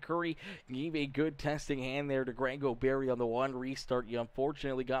quick hurry. Gave a good testing hand there to Greg O'Berry on the 1 restart. You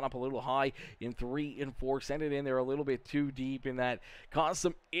unfortunately got up a little high in 3 and 4. Sent it in there a little bit too deep, and that caused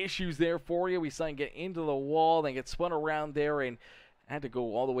some issues there for you. We saw him get into the wall, then get spun around there, and had to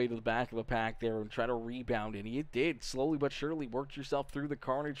go all the way to the back of the pack there and try to rebound, and you did. Slowly but surely worked yourself through the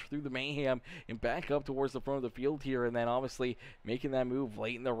carnage, through the mayhem, and back up towards the front of the field here, and then obviously making that move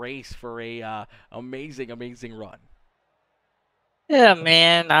late in the race for a amazing run. Yeah,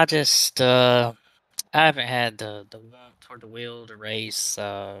 man, I just I haven't had the want or the will to race.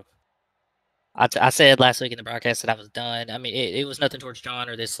 I said last week in the broadcast that I was done. I mean, it was nothing towards John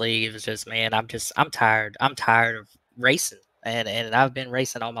or this league. It was just, man, I'm tired. I'm tired of racing. And I've been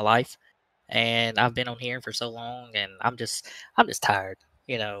racing all my life, and I've been on here for so long, and I'm just tired,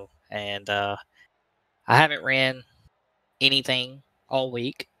 you know. And I haven't ran anything all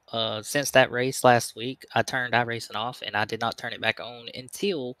week since that race last week. I turned iRacing off, and I did not turn it back on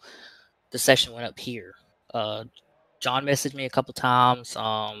until the session went up here. John messaged me a couple times.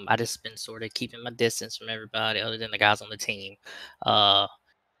 I just been sort of keeping my distance from everybody other than the guys on the team.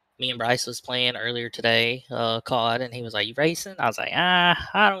 Me and Bryce was playing earlier today, COD, and he was like, "You racing?" I was like, I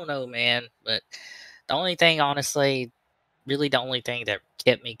don't know, man. But the only thing, honestly, really the only thing that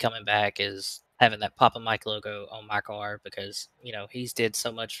kept me coming back is having that Papa Mike logo on my car because, you know, he's did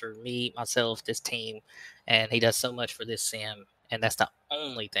so much for me, myself, this team, and he does so much for this sim. And that's the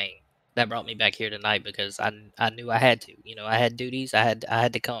only thing that brought me back here tonight because I knew I had to. You know, I had duties. I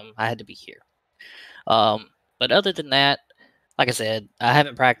had to come. I had to be here. But other than that, like I said, I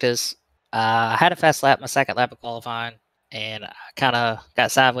haven't practiced. I had a fast lap, my second lap of qualifying, and I kind of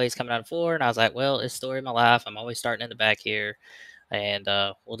got sideways coming out of 4, and I was like, well, it's the story of my life. I'm always starting in the back here, and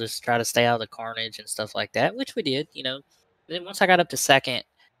we'll just try to stay out of the carnage and stuff like that, which we did, you know. Then once I got up to second,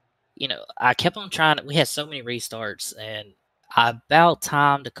 you know, I kept on trying. We had so many restarts, and I about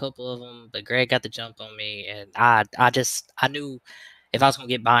timed a couple of them, but Greg got the jump on me, and I knew if I was going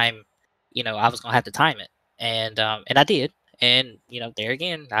to get by him, you know, I was going to have to time it, and I did. And, you know, there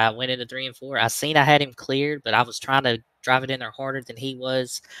again, I went into 3 and 4. I seen I had him cleared, but I was trying to drive it in there harder than he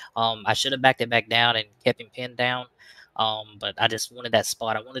was. I should have backed it back down and kept him pinned down. But I just wanted that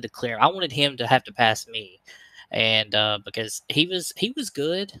spot. I wanted to clear him. I wanted him to have to pass me. And because he was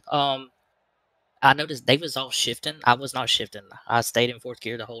good. I noticed they was all shifting. I was not shifting. I stayed in 4th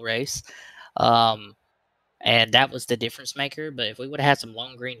gear the whole race. And that was the difference maker. But if we would have had some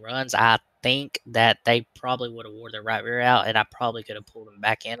long green runs, I think that they probably would have wore their right rear out, and I probably could have pulled them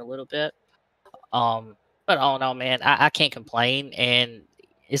back in a little bit. But all in all, man, I can't complain. And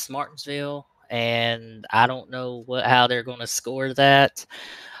it's Martinsville, and I don't know how they're going to score that.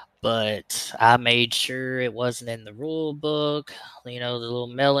 But I made sure it wasn't in the rule book, you know, the little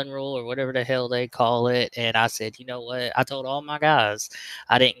melon rule or whatever the hell they call it. And I said, you know what? I told all my guys,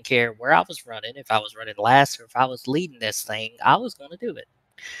 I didn't care where I was running, if I was running last or if I was leading this thing, I was going to do it.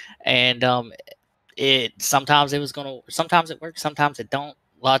 And sometimes it works, sometimes it don't.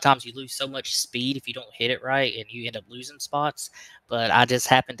 A lot of times you lose so much speed if you don't hit it right and you end up losing spots. But I just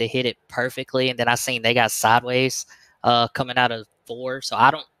happened to hit it perfectly. And then I seen they got sideways coming out of 4. So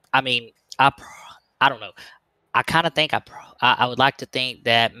I don't know. I kind of think I would like to think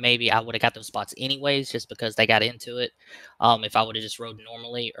that maybe I would have got those spots anyways, just because they got into it. If I would have just rode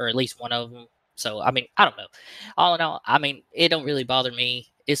normally, or at least one of them. So I mean, I don't know. All in all, I mean, it don't really bother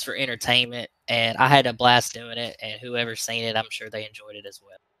me. It's for entertainment, and I had a blast doing it. And whoever's seen it, I'm sure they enjoyed it as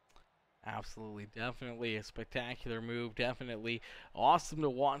well. Absolutely, definitely a spectacular move. Definitely awesome to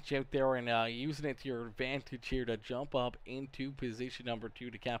watch out there, and using it to your advantage here to jump up into position number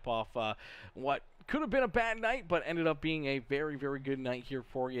 2 to cap off what could have been a bad night, but ended up being a very, very good night here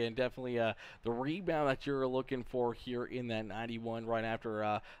for you, and definitely the rebound that you're looking for here in that 91 right after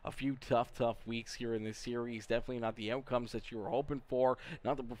a few tough weeks here in this series. Definitely not the outcomes that you were hoping for,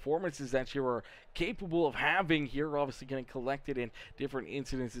 not the performances that you were capable of having here, obviously getting collected in different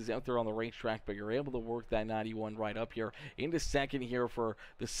incidences out there on the racetrack, but you're able to work that 91 right up here into second here for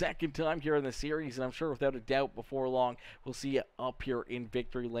the second time here in the series, and I'm sure without a doubt before long we'll see you up here in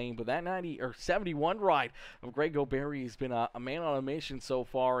victory lane. But that 71 ride of Greg O'Berry has been a man on a mission so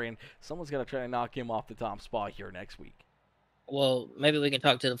far, and someone's got to try to knock him off the top spot here next week. Well, maybe we can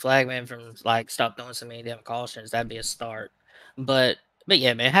talk to the flagman from like stop throwing so many damn cautions. That'd be a start. But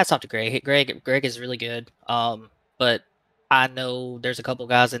yeah, man, hats off to Greg. Greg is really good. But I know there's a couple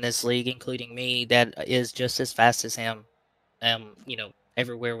guys in this league, including me, that is just as fast as him. You know,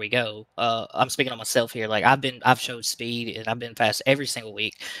 everywhere we go. I'm speaking on myself here. Like I've showed speed and I've been fast every single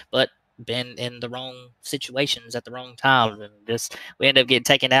week, but been in the wrong situations at the wrong time, and just we end up getting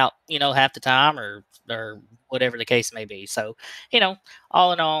taken out, you know, half the time or whatever the case may be. So, you know,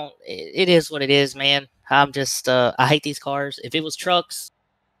 all in all, it is what it is, man. I'm just I hate these cars. If it was trucks,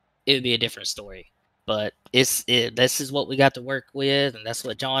 it would be a different story. But this is what we got to work with, and that's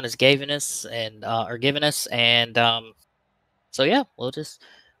what John has given us, and or given us, and so yeah, we'll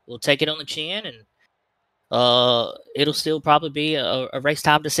take it on the chin, and it'll still probably be a race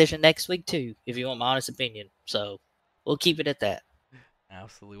time decision next week too, if you want my honest opinion. So we'll keep it at that.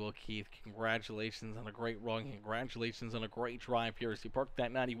 Absolutely. Well, Keith, congratulations on a great run. Congratulations on a great drive here as you parked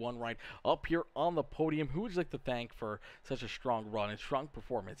that 91 right up here on the podium. Who would you like to thank for such a strong run and strong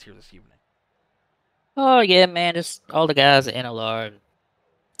performance here this evening? Oh yeah, man, just all the guys at NLR,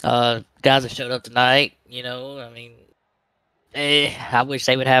 guys that showed up tonight. You know, I mean, I wish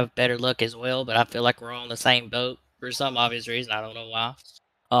they would have better luck as well, but I feel like we're all in the same boat for some obvious reason. I don't know why.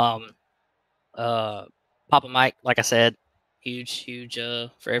 Papa Mike, like I said, huge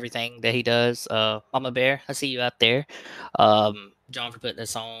for everything that he does. Mama Bear, I see you out there. John for putting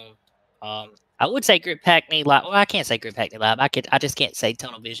this on. I would say Grip Hackney Lab. Well, I can't say Grip Hackney Lab. I just can't say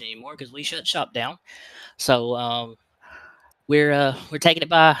Tunnel Vision anymore because we shut shop down. So we're taking it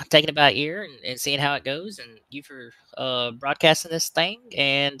by ear and seeing how it goes. And you for broadcasting this thing.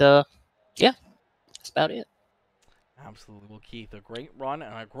 And yeah, that's about it. Absolutely. Well, Keith, a great run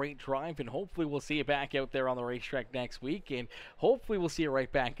and a great drive, and hopefully we'll see you back out there on the racetrack next week, and hopefully we'll see you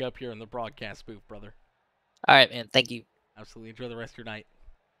right back up here in the broadcast booth, brother. All right, man. Thank you. Absolutely. Enjoy the rest of your night.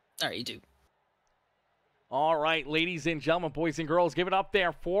 All right, you too. All right, ladies and gentlemen, boys and girls, give it up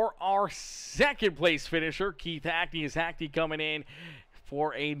there for our second place finisher, Keith Hackney. Is Hackney coming in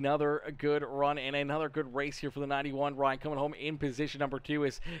for another good run and another good race here for the 91 ride, coming home in position number 2,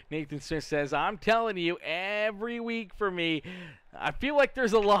 as Nathan Smith says, I'm telling you, every week for me, I feel like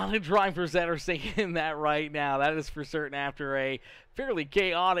there's a lot of drivers that are saying that right now. That is for certain after a fairly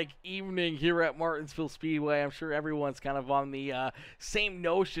chaotic evening here at Martinsville Speedway. I'm sure everyone's kind of on the same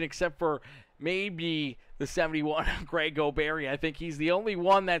notion, except for maybe the 71, Greg O'Berry. I think he's the only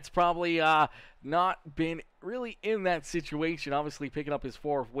one that's probably not been really in that situation, obviously picking up his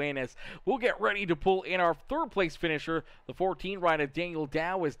 4th win, as we'll get ready to pull in our 3rd place finisher, the 14 rider Daniel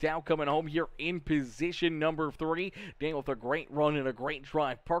Dow, is Dow coming home here in position number 3. Daniel with a great run and a great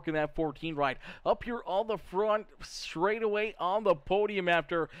drive, parking that 14 ride up here on the front, straight away on the podium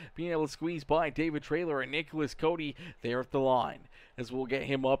after being able to squeeze by David Traylor and Nicholas Cody there at the line, as we'll get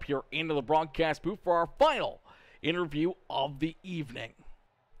him up here into the broadcast booth for our final interview of the evening.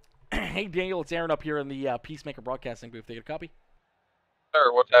 Hey, Daniel, it's Aaron up here in the PeaceMaker Broadcasting booth. They get a copy?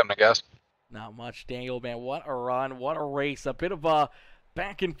 Sir, what's happening, guys? Not much, Daniel, man. What a run. What a race. A bit of a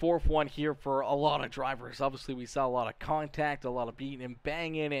back and forth one here for a lot of drivers. Obviously, we saw a lot of contact, a lot of beating and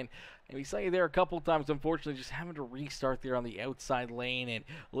banging, and we saw you there a couple of times, unfortunately, just having to restart there on the outside lane, and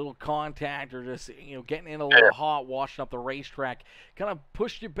a little contact or just, you know, getting in a little hot, washing up the racetrack. Kind of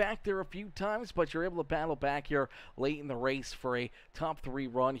pushed you back there a few times, but you're able to battle back here late in the race for a top 3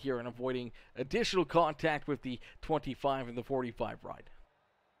 run here and avoiding additional contact with the 25 and the 45 ride.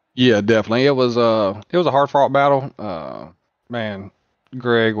 Yeah, definitely. It was a hard-fought battle. Man,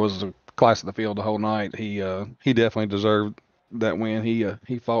 Greg was the class of the field the whole night. He definitely deserved that win.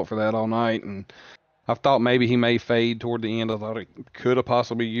 He fought for that all night, and I thought maybe he may fade toward the end. I thought it could have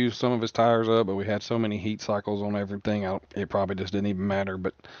possibly used some of his tires up, but we had so many heat cycles on everything. It probably just didn't even matter.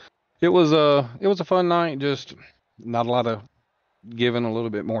 But it was a fun night. Just not a lot of giving, a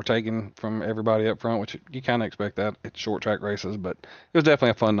little bit more taking from everybody up front, which you kind of expect that at short track races. But it was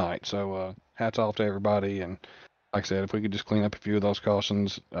definitely a fun night. So hats off to everybody. And like I said, if we could just clean up a few of those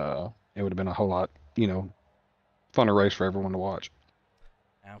cautions, it would have been a whole lot, funner race for everyone to watch.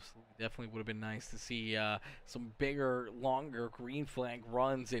 Absolutely. Definitely would have been nice to see some bigger, longer green flag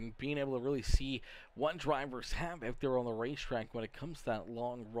runs and being able to really see what drivers have out there on the racetrack when it comes to that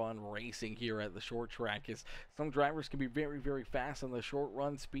long run racing here at the short track. Is some drivers can be very, very fast on the short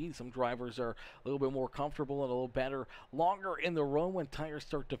run speed. Some drivers are a little bit more comfortable and a little better longer in the run when tires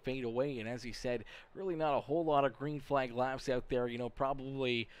start to fade away. And as he said, really not a whole lot of green flag laps out there.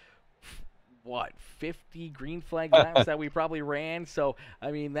 Probably 50 green flag laps that we probably ran. So I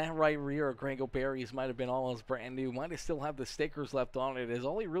mean, that right rear of Greg O'Berry's might have been almost brand new, might have still have the stickers left on it, as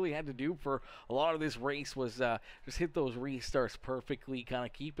all he really had to do for a lot of this race was just hit those restarts perfectly, kind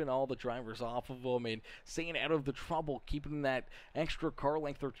of keeping all the drivers off of them and staying out of the trouble, keeping that extra car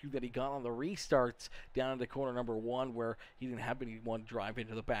length or two that he got on the restarts down into corner number 1, where he didn't have anyone drive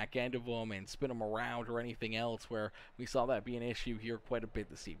into the back end of them and spin them around or anything else, where we saw that be an issue here quite a bit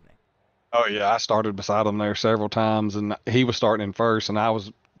this evening. Oh yeah, I started beside him there several times, and he was starting in first, and I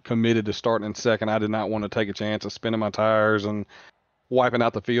was committed to starting in second. I did not want to take a chance of spinning my tires and wiping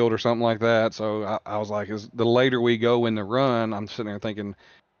out the field or something like that. So I was like, the later we go in the run, I'm sitting there thinking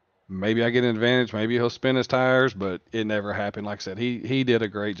maybe I get an advantage, maybe he'll spin his tires, but it never happened. Like I said, he did a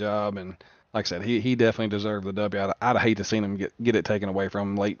great job, and like I said, he definitely deserved the W. I'd hate to seen him get it taken away from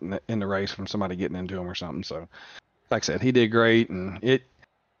him late in the race from somebody getting into him or something. So like I said, he did great, and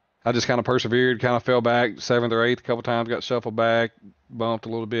I just kind of persevered, kind of fell back 7th or 8th a couple times, got shuffled back, bumped a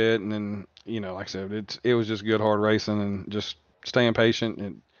little bit, and then, like I said, it was just good hard racing and just staying patient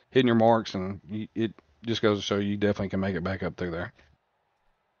and hitting your marks, and it just goes to show you definitely can make it back up through there.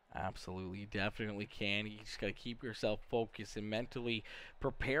 Absolutely, you definitely can. You just got to keep yourself focused and mentally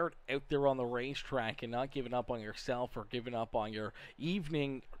prepared out there on the racetrack and not giving up on yourself or giving up on your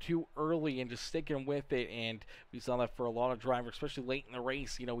evening too early and just sticking with it. And we saw that for a lot of drivers, especially late in the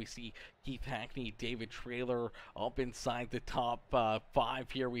race. We see Keith Hackney, David Traylor up inside the top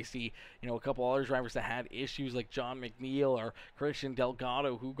 5 here. We see, a couple other drivers that had issues like John McNeil or Christian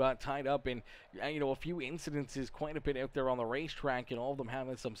Delgado who got tied up in, a few incidences quite a bit out there on the racetrack, and all of them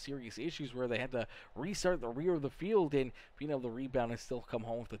having some serious issues where they had to restart the rear of the field, and being able to rebound and still come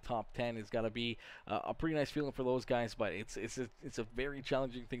home with the top 10 has got to be a pretty nice feeling for those guys. But it's a very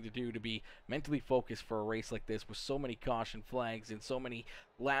challenging thing to do, to be mentally focused for a race like this with so many caution flags and so many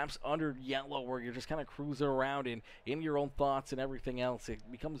laps under yellow where you're just kind of cruising around and in your own thoughts and everything else. It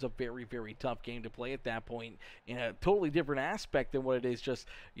becomes a very, very tough game to play at that point, in a totally different aspect than what it is just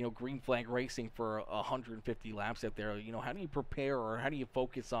green flag racing for 150 laps out there. How do you prepare, or how do you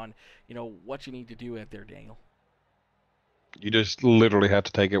focus on what you need to do out there, Daniel? You just literally have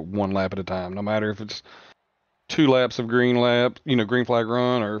to take it one lap at a time, no matter if it's 2 laps of green flag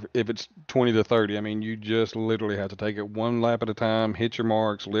run, or if it's 20 to 30. I mean, you just literally have to take it one lap at a time, hit your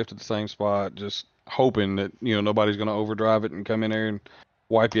marks, lift at the same spot, just hoping that, nobody's going to overdrive it and come in there and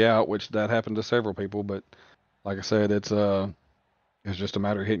wipe you out, which that happened to several people. But like I said, it's just a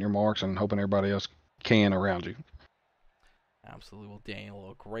matter of hitting your marks and hoping everybody else can around you. Absolutely. Well,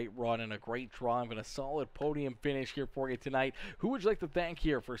 Daniel, a great run and a great drive and a solid podium finish here for you tonight. Who would you like to thank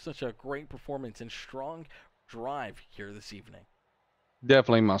here for such a great performance and strong drive here this evening?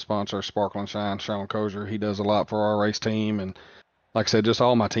 Definitely my sponsor, Sparkle and Shine, Sean Kozer. He does a lot for our race team, and like I said, just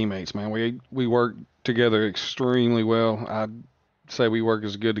all my teammates, man. We work together extremely well. I'd say we work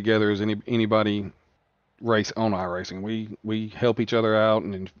as good together as anybody race on iRacing. We help each other out,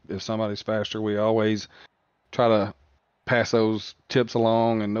 and if somebody's faster, we always try to pass those tips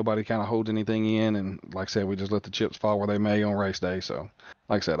along, and nobody kind of holds anything in. And like I said, we just let the chips fall where they may on race day. So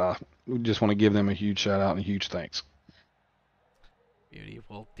like I said, I just want to give them a huge shout out and a huge thanks.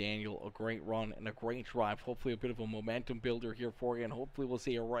 Beautiful. Daniel, a great run and a great drive. Hopefully a bit of a momentum builder here for you, and hopefully we'll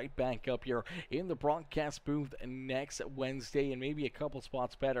see you right back up here in the broadcast booth next Wednesday, and maybe a couple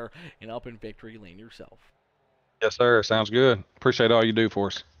spots better and up in victory lane yourself. Yes, sir. Sounds good. Appreciate all you do for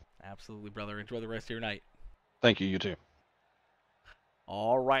us. Absolutely, brother. Enjoy the rest of your night. Thank you. You too.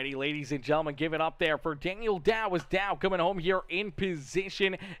 Alrighty, ladies and gentlemen, give it up there for Daniel Dow, as Dow coming home here in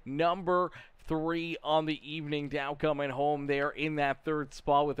position number 3 on the evening. Dow coming home there in that 3rd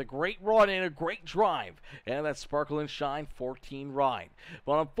spot with a great run and a great drive. And that Sparkle and Shine 14 ride.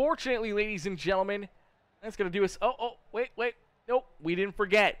 But unfortunately, ladies and gentlemen, that's going to do us. Oh, wait. Nope, we didn't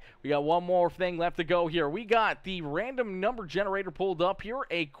forget. We got one more thing left to go here. We got the random number generator pulled up here.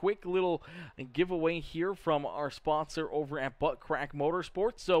 A quick little giveaway here from our sponsor over at Butt Crack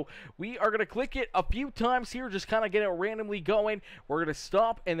Motorsports. So we are going to click it a few times here, just kind of get it randomly going. We're going to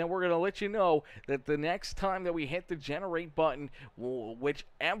stop, and then we're going to let you know that the next time that we hit the generate button,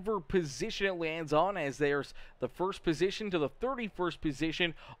 whichever position it lands on, as there's the first position to the 31st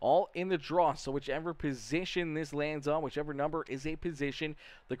position, all in the draw. So whichever position this lands on, whichever number is a position,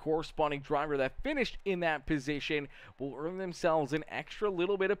 the corresponding driver that finished in that position will earn themselves an extra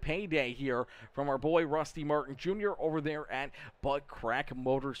little bit of payday here from our boy Rusty Martin Jr. over there at Butt Crack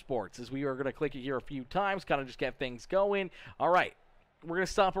Motorsports. As we are going to click it here a few times, kind of just get things going. All right, we're going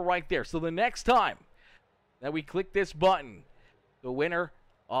to stop it right there. So the next time that we click this button, the winner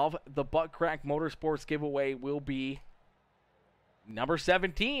of the Butt Crack Motorsports giveaway will be number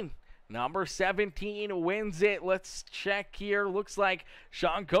 17. Number 17 wins it. Let's check here. Looks like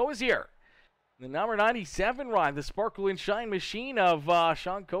Sean Cozier. The number 97 ride, the Sparkle and Shine machine of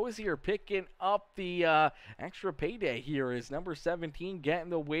Sean Cozier picking up the extra payday here. Is number 17 getting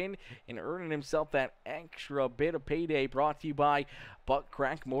the win and earning himself that extra bit of payday, brought to you by Butt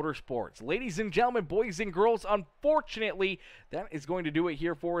Crack Motorsports. Ladies and gentlemen, boys and girls, unfortunately, that is going to do it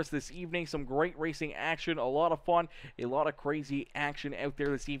here for us this evening. Some great racing action, a lot of fun, a lot of crazy action out there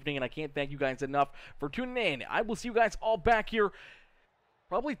this evening, and I can't thank you guys enough for tuning in. I will see you guys all back here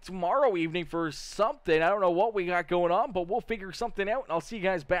probably tomorrow evening for something. I don't know what we got going on, but we'll figure something out, and I'll see you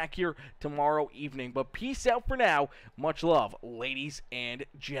guys back here tomorrow evening. But peace out for now. Much love, ladies and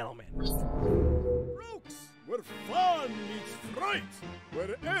gentlemen. Brooks, where fun meets fright,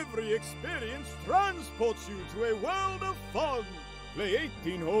 where every experience transports you to a world of fun. Play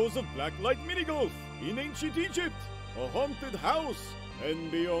 18 holes of blacklight mini golf in ancient Egypt, a haunted house, and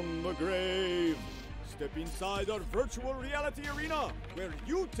beyond the grave. Step inside our virtual reality arena, where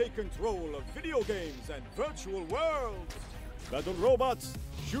you take control of video games and virtual worlds. Battle robots,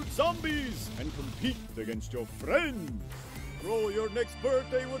 shoot zombies, and compete against your friends. Throw your next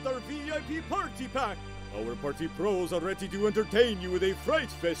birthday with our VIP party pack. Our party pros are ready to entertain you with a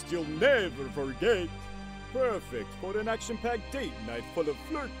fright fest you'll never forget. Perfect for an action-packed date night full of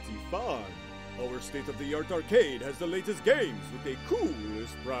flirty fun. Our state-of-the-art arcade has the latest games with the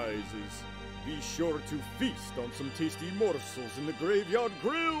coolest prizes. Be sure to feast on some tasty morsels in the Graveyard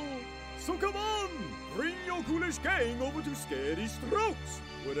Grill. So come on, bring your ghoulish gang over to Scary Strokes,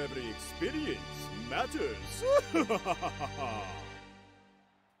 where every experience matters.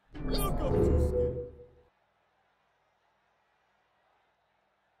 Welcome to Scary